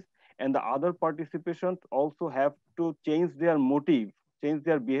formalities. And the other participants also have to change their motive, change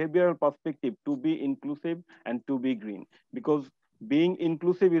their behavioral perspective to be inclusive and to be green. Because being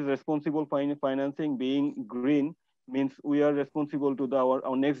inclusive is responsible financing, being green means we are responsible to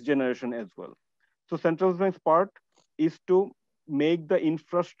our next generation as well. So central bank's part is to make the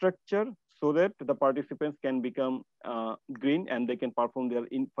infrastructure so that the participants can become green and they can perform their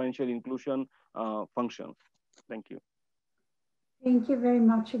financial inclusion functions. Thank you. Thank you very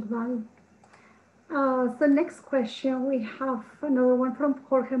much, Iqbal. So next question, we have another one from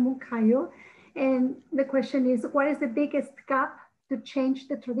Jorge Moncayo. And the question is, what is the biggest gap to change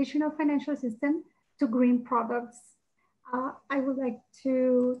the traditional financial system to green products? I would like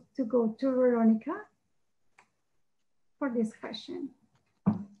to go to Veronica for this question.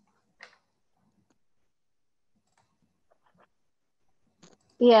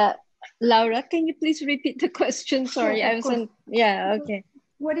 Yeah. Laura, can you please repeat the question? Sorry, Sure, I wasn't, yeah, okay.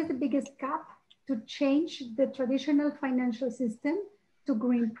 What is the biggest gap to change the traditional financial system to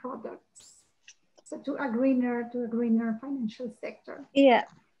green products? So to a greener financial sector. Yeah,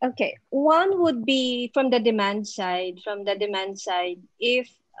 okay. One would be from the demand side. If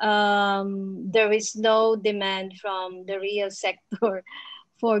there is no demand from the real sector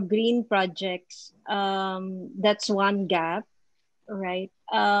for green projects, that's one gap, right?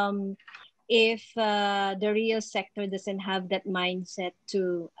 If the real sector doesn't have that mindset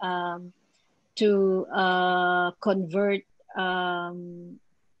to convert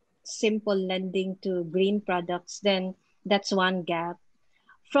simple lending to green products, then that's one gap.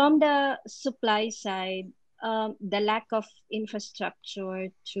 From the supply side, the lack of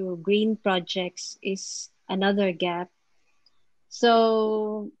infrastructure to green projects is another gap.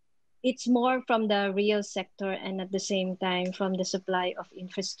 So it's more from the real sector and at the same time from the supply of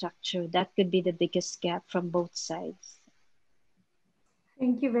infrastructure. That could be the biggest gap from both sides.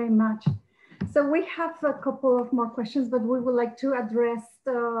 Thank you very much. So we have a couple of more questions, but we would like to address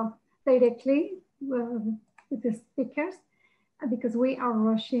directly with the speakers because we are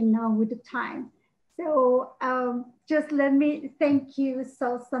rushing now with the time. So just let me thank you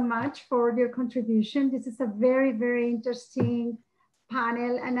so much for your contribution. This is a very, very interesting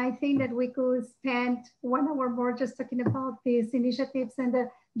panel. And I think that we could spend 1 hour more just talking about these initiatives and the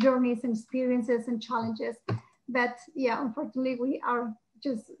journeys and experiences and challenges. But yeah, unfortunately, we are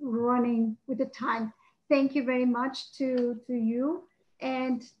just running with the time. Thank you very much to you.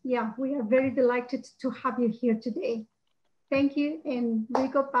 And yeah, we are very delighted to have you here today. Thank you. And we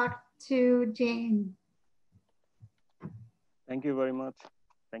go back to Jane. Thank you very much.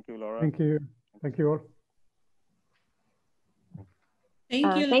 Thank you, Laura. Thank you. Thank you all.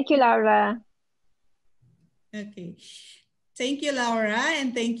 Thank you, Laura. Okay. Thank you, Laura,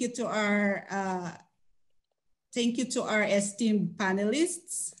 and thank you to our esteemed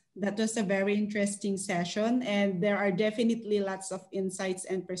panelists. That was a very interesting session, and there are definitely lots of insights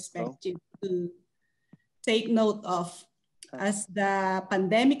and perspectives to take note of. As the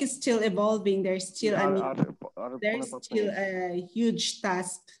pandemic is still evolving, there's still a huge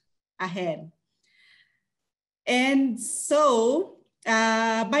task ahead. And so,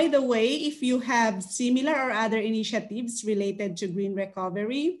 by the way, if you have similar or other initiatives related to green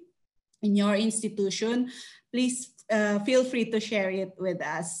recovery in your institution, please feel free to share it with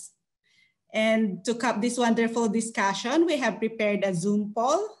us. And to cap this wonderful discussion, we have prepared a Zoom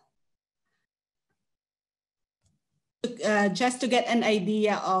poll just to get an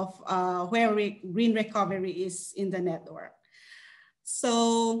idea of where green recovery is in the network.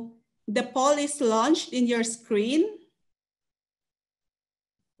 So the poll is launched in your screen.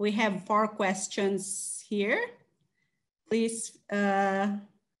 We have 4 questions here. Please,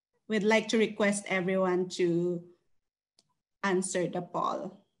 we'd like to request everyone to answer the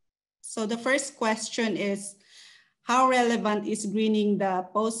poll. So the first question is, how relevant is greening the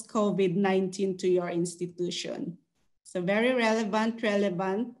post-COVID-19 to your institution? So very relevant,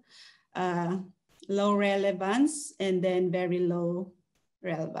 low relevance, and then very low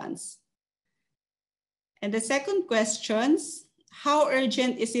relevance. And the second question, how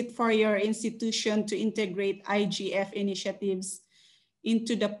urgent is it for your institution to integrate IGF initiatives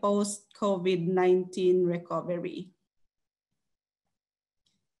into the post-COVID-19 recovery?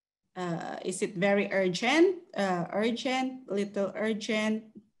 Is it very urgent, little urgent,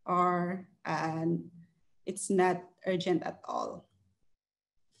 or it's not urgent at all?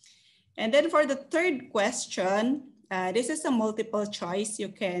 And then for the third question, this is a multiple choice. You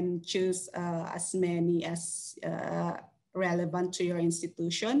can choose as many as relevant to your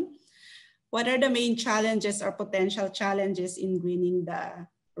institution. What are the main challenges or potential challenges in greening the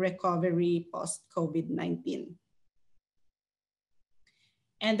recovery post-COVID-19?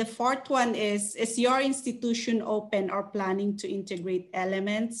 And the fourth one is your institution open or planning to integrate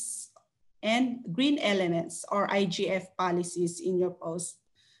elements and green elements or IGF policies in your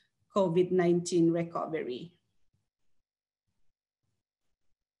post-COVID-19 recovery?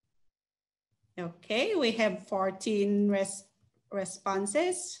 Okay, we have 14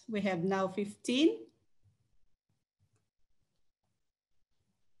 responses. We have now 15.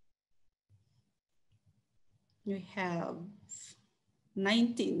 We have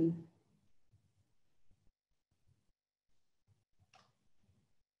 19.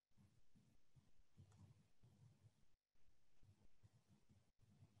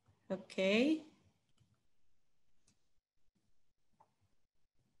 Okay.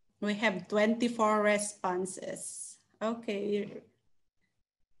 We have 24 responses. Okay.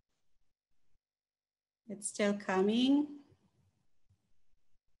 It's still coming.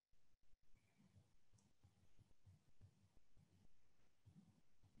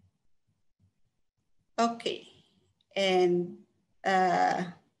 Okay. And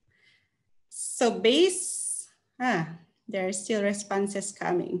so there are still responses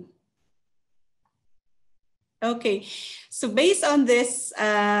coming. Okay, so based on this,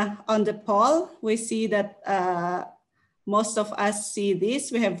 on the poll, we see that most of us see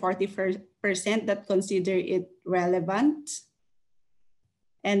this. We have 40% that consider it relevant,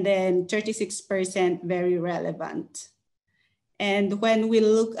 and then 36% very relevant. And when we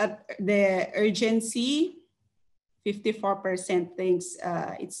look at the urgency, 54% thinks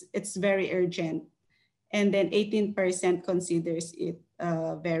it's very urgent, and then 18% considers it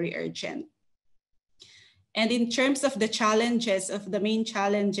very urgent. And in terms of the challenges, of the main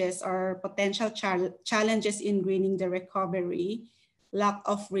challenges or potential challenges in greening the recovery, lack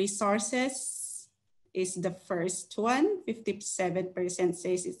of resources is the first one. 57%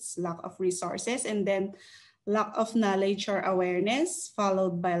 says it's lack of resources, and then lack of knowledge or awareness,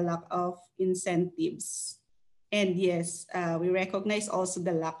 followed by lack of incentives. And yes, we recognize also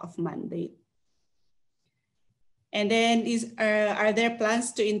the lack of mandate. And then are there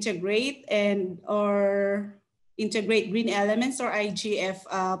plans to integrate or integrate green elements or IGF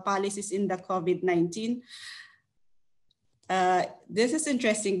policies in the COVID-19? This is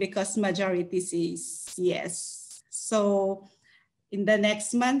interesting because majority says yes. So in the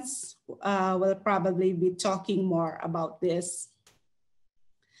next months, we'll probably be talking more about this.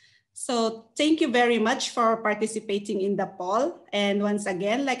 So thank you very much for participating in the poll. And once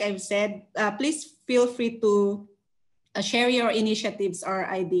again, like I've said, please feel free to share your initiatives or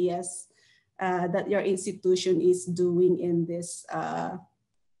ideas that your institution is doing in this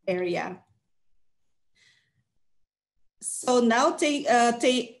area. So now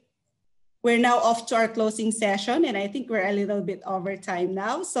we're now off to our closing session, and I think we're a little bit over time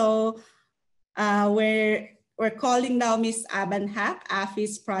now. So we're calling now Ms. Aban Haq,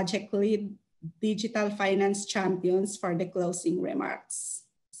 AFI's Project Lead Digital Finance Champions, for the closing remarks.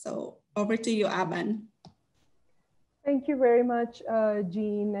 So over to you, Aban. Thank you very much,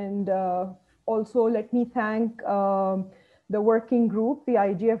 Jean. And also let me thank the working group, the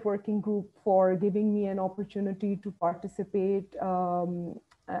IGF working group, for giving me an opportunity to participate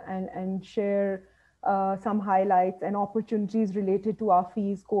and share some highlights and opportunities related to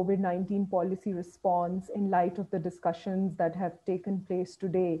AFI's COVID-19 policy response in light of the discussions that have taken place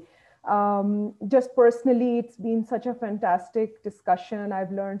today. Just personally, it's been such a fantastic discussion.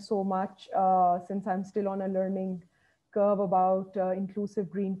 I've learned so much since I'm still on a learning curve about inclusive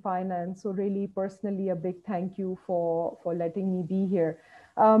green finance. So really personally, a big thank you for letting me be here.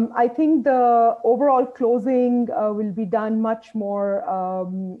 I think the overall closing will be done much more,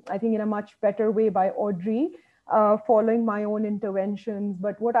 I think in a much better way by Audrey, following my own interventions.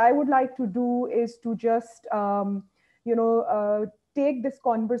 But what I would like to do is to just, take this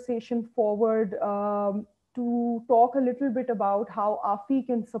conversation forward to talk a little bit about how AFI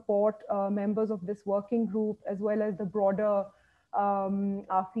can support members of this working group, as well as the broader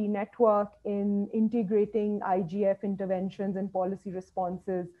AFI network, in integrating IGF interventions and policy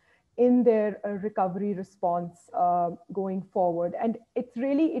responses in their recovery response going forward. And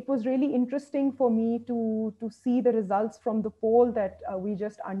it was really interesting for me to see the results from the poll that we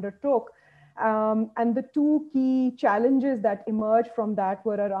just undertook. And the two key challenges that emerged from that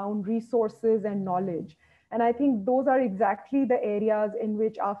were around resources and knowledge. And I think those are exactly the areas in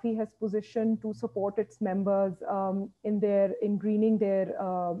which AFI has positioned to support its members in greening their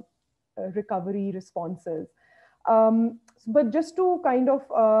recovery responses. But just to kind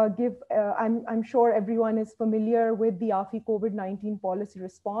of give, I'm sure everyone is familiar with the AFI COVID-19 policy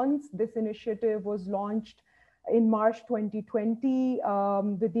response. This initiative was launched in March 2020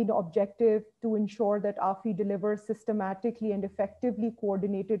 with the objective to ensure that AFI delivers systematically and effectively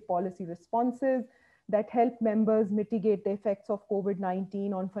coordinated policy responses that help members mitigate the effects of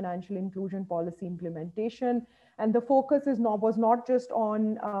COVID-19 on financial inclusion policy implementation. And the focus was not just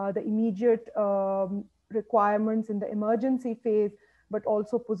on the immediate requirements in the emergency phase, but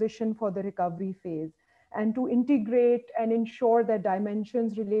also position for the recovery phase, and to integrate and ensure that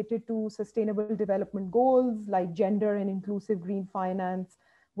dimensions related to sustainable development goals like gender and inclusive green finance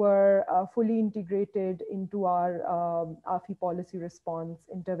were fully integrated into our AFI policy response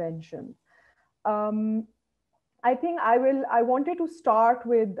intervention. I think I wanted to start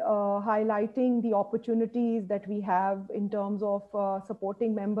with highlighting the opportunities that we have in terms of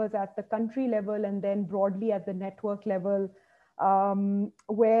supporting members at the country level and then broadly at the network level,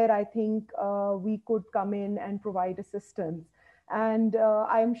 where I think we could come in and provide assistance. And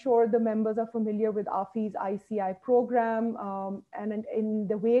I'm sure the members are familiar with AFI's ICI program. And in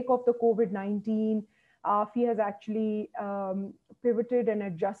the wake of the COVID-19, AFI has actually pivoted and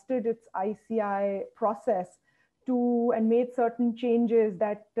adjusted its ICI process and made certain changes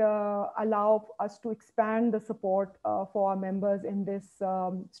that allow us to expand the support for our members in this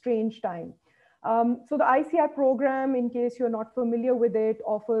strange time. So the ICI program, in case you're not familiar with it,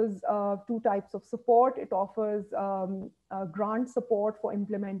 offers two types of support. It offers grant support for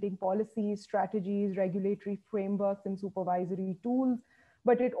implementing policies, strategies, regulatory frameworks, and supervisory tools.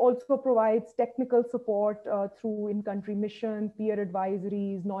 But it also provides technical support through in-country mission, peer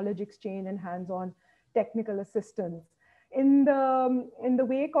advisories, knowledge exchange, and hands-on technical assistance. In the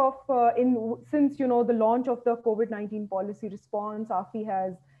wake of, since the launch of the COVID-19 policy response, AFI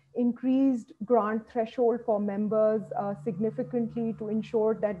has increased grant threshold for members significantly to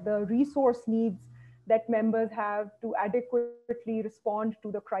ensure that the resource needs that members have to adequately respond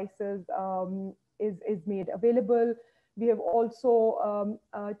to the crisis is made available. We have also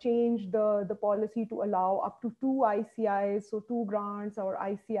changed the policy to allow up to 2 ICIs, so 2 grants or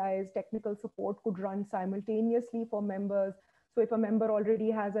ICIs, technical support could run simultaneously for members. So if a member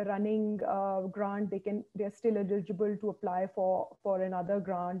already has a running grant, they're still eligible to apply for another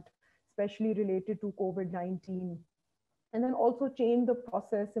grant, especially related to COVID-19. And then also changed the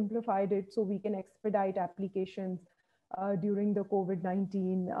process, simplified it so we can expedite applications during the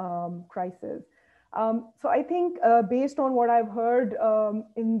COVID-19 crisis. So I think based on what I've heard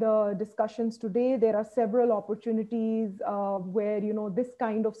in the discussions today, there are several opportunities where this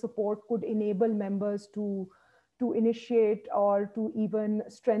kind of support could enable members to initiate or to even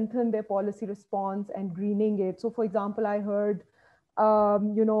strengthen their policy response and greening it. So for example, I heard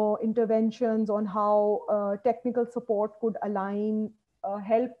interventions on how technical support could align,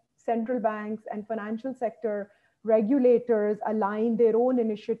 help central banks and financial sector regulators align their own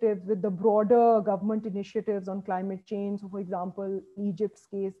initiatives with the broader government initiatives on climate change. So for example, Egypt's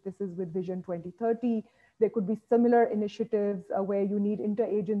case, this is with Vision 2030. There could be similar initiatives where you need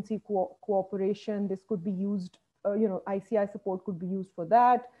interagency cooperation. This could be used, ICI support could be used for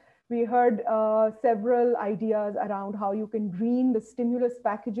that. We heard several ideas around how you can green the stimulus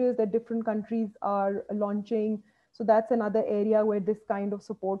packages that different countries are launching. So that's another area where this kind of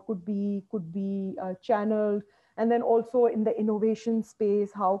support could be channeled. And then also in the innovation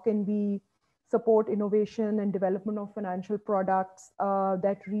space, how can we support innovation and development of financial products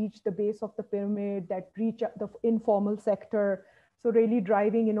that reach the base of the pyramid, that reach the informal sector. So really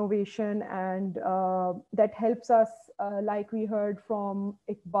driving innovation, and that helps us, like we heard from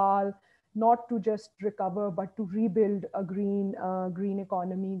Iqbal, not to just recover, but to rebuild a green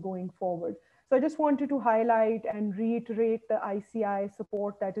economy going forward. So I just wanted to highlight and reiterate the ICI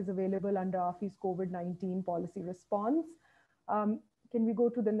support that is available under AFI's COVID-19 policy response. Can we go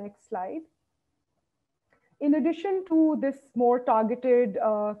to the next slide? In addition to this more targeted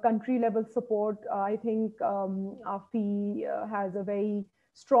country level support, I think AFI has a very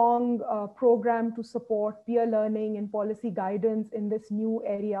strong program to support peer learning and policy guidance in this new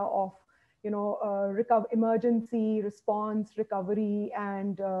area of emergency response, recovery,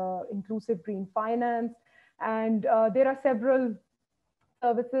 and inclusive green finance. And there are several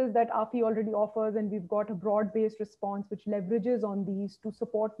services that AFI already offers, and we've got a broad-based response which leverages on these to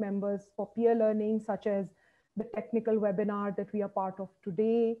support members for peer learning, such as the technical webinar that we are part of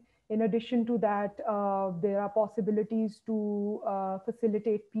today. In addition to that, there are possibilities to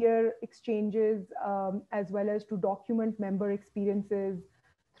facilitate peer exchanges, as well as to document member experiences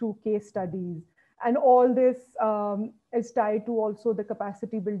through case studies. And all this is tied to also the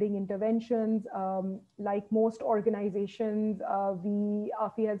capacity building interventions. Like most organizations,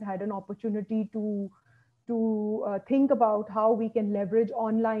 AFI has had an opportunity to think about how we can leverage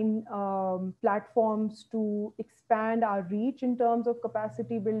online platforms to expand our reach in terms of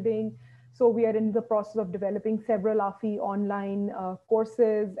capacity building. So we are in the process of developing several AFI online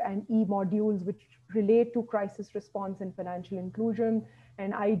courses and e-modules which relate to crisis response and financial inclusion.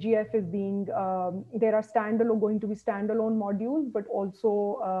 And IGF is being, there are going to be standalone modules, but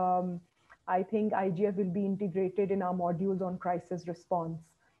also I think IGF will be integrated in our modules on crisis response.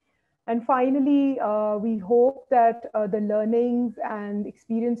 And finally, we hope that the learnings and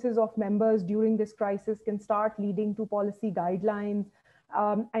experiences of members during this crisis can start leading to policy guidelines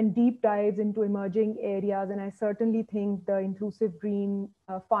and deep dives into emerging areas. And I certainly think the inclusive green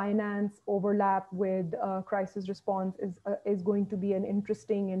finance overlap with crisis response is going to be an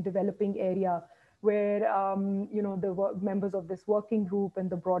interesting and developing area where the members of this working group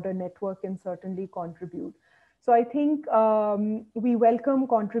and the broader network can certainly contribute. So I think we welcome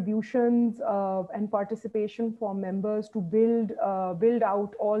contributions and participation from members to build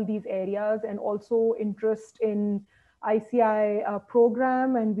out all these areas, and also interest in ICI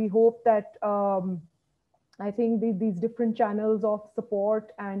program. And we hope that I think these different channels of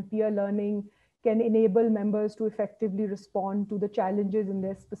support and peer learning can enable members to effectively respond to the challenges in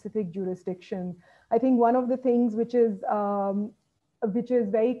their specific jurisdiction. I think one of the things which is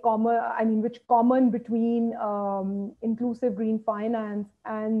very common, which common between inclusive green finance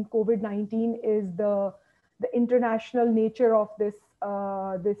and COVID-19 is the international nature of this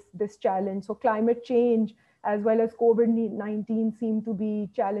challenge. So climate change as well as COVID-19 seem to be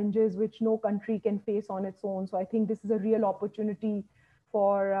challenges which no country can face on its own. So I think this is a real opportunity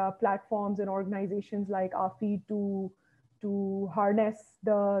for platforms and organizations like AFI to harness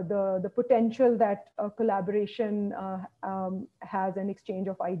the potential that collaboration has and exchange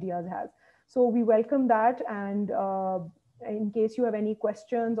of ideas has. So we welcome that. And in case you have any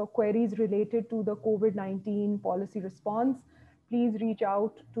questions or queries related to the COVID-19 policy response, please reach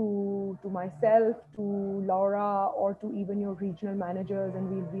out to myself, to Laura, or to even your regional managers, and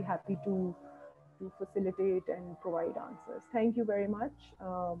we'll be happy to facilitate and provide answers. Thank you very much,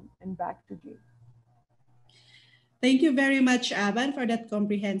 and back to Jane. Thank you very much, Aban, for that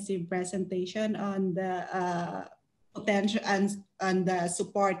comprehensive presentation on the potential and the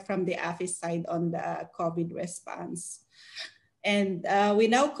support from the AFI side on the COVID response. And we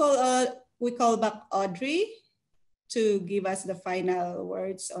now call back Audrey to give us the final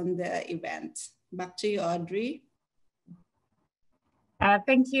words on the event. Back to you, Audrey.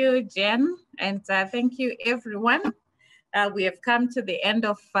 Thank you, Jen, and thank you, everyone. We have come to the end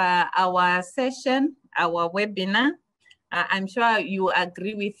of our session, our webinar. I'm sure you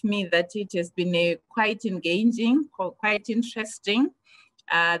agree with me that it has been quite engaging, quite interesting.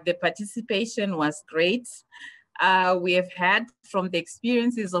 The participation was great. We have heard from the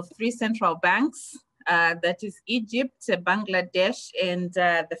experiences of 3 central banks, that is Egypt, Bangladesh, and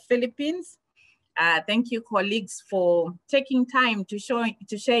the Philippines. Thank you, colleagues, for taking time to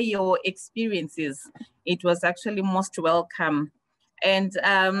share your experiences. It was actually most welcome. And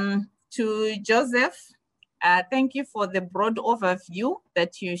to Joseph, thank you for the broad overview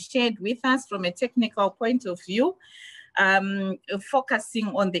that you shared with us from a technical point of view, focusing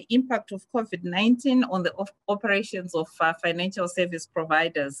on the impact of COVID-19 on the operations of financial service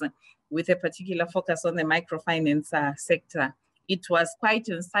providers, with a particular focus on the microfinance sector. It was quite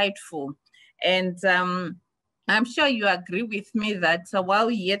insightful. And I'm sure you agree with me that while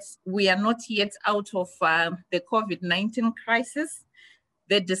we are not yet out of the COVID-19 crisis,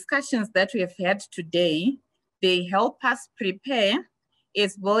 the discussions that we have had today, they help us prepare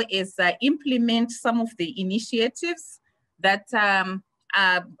as well as implement some of the initiatives that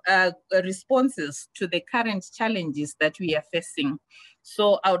are responses to the current challenges that we are facing.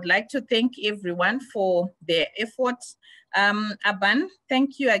 So I would like to thank everyone for their efforts. Aban,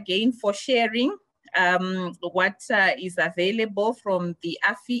 thank you again for sharing what is available from the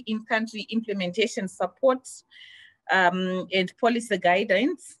AFI in-country implementation support and policy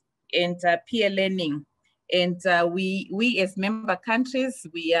guidance and peer learning. And we as member countries,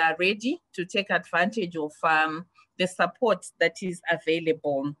 we are ready to take advantage of the support that is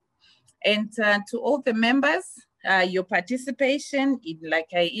available. And to all the members, your participation, like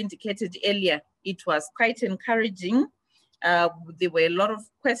I indicated earlier, it was quite encouraging. There were a lot of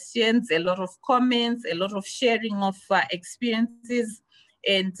questions, a lot of comments, a lot of sharing of experiences,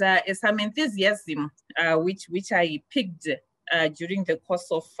 and some enthusiasm, which I picked during the course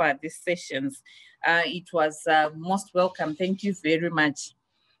of these sessions. It was most welcome. Thank you very much.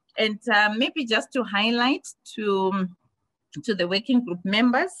 And maybe just to highlight to the working group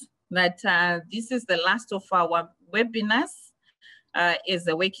members that this is the last of our webinars as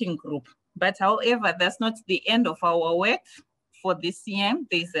a working group. But however, that's not the end of our work for this year.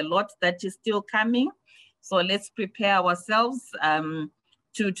 There's a lot that is still coming. So let's prepare ourselves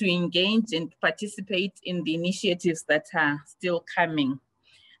to engage and participate in the initiatives that are still coming.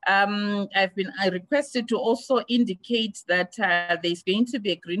 I've been requested to also indicate that there's going to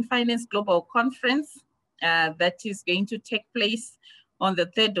be a Green Finance Global Conference that is going to take place on the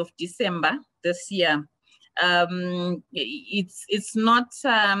 3rd of December this year. It's not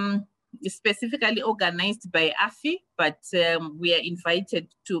specifically organized by AFI, but we are invited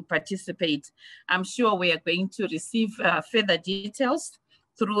to participate. I'm sure we are going to receive further details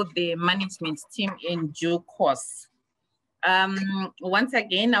through the management team in due course. Once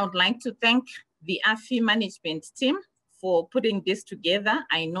again, I would like to thank the AFI management team for putting this together.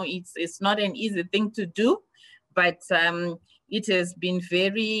 I know it's not an easy thing to do, but it has been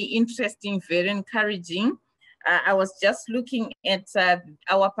very interesting, very encouraging. I was just looking at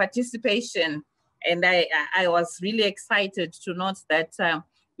our participation, and I was really excited to note that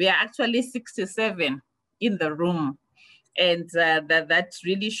we are actually 67 in the room, and that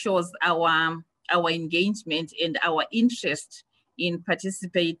really shows our engagement and our interest in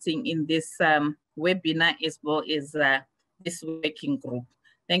participating in this webinar as well as this working group.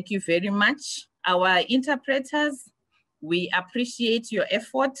 Thank you very much. Our interpreters, we appreciate your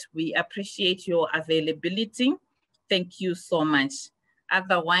effort. We appreciate your availability. Thank you so much.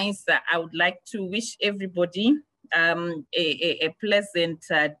 Otherwise, I would like to wish everybody a pleasant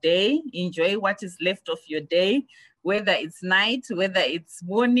day. Enjoy what is left of your day, whether it's night, whether it's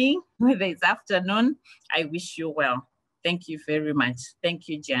morning, whether it's afternoon. I wish you well. Thank you very much. Thank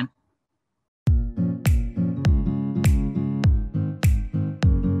you, Jan.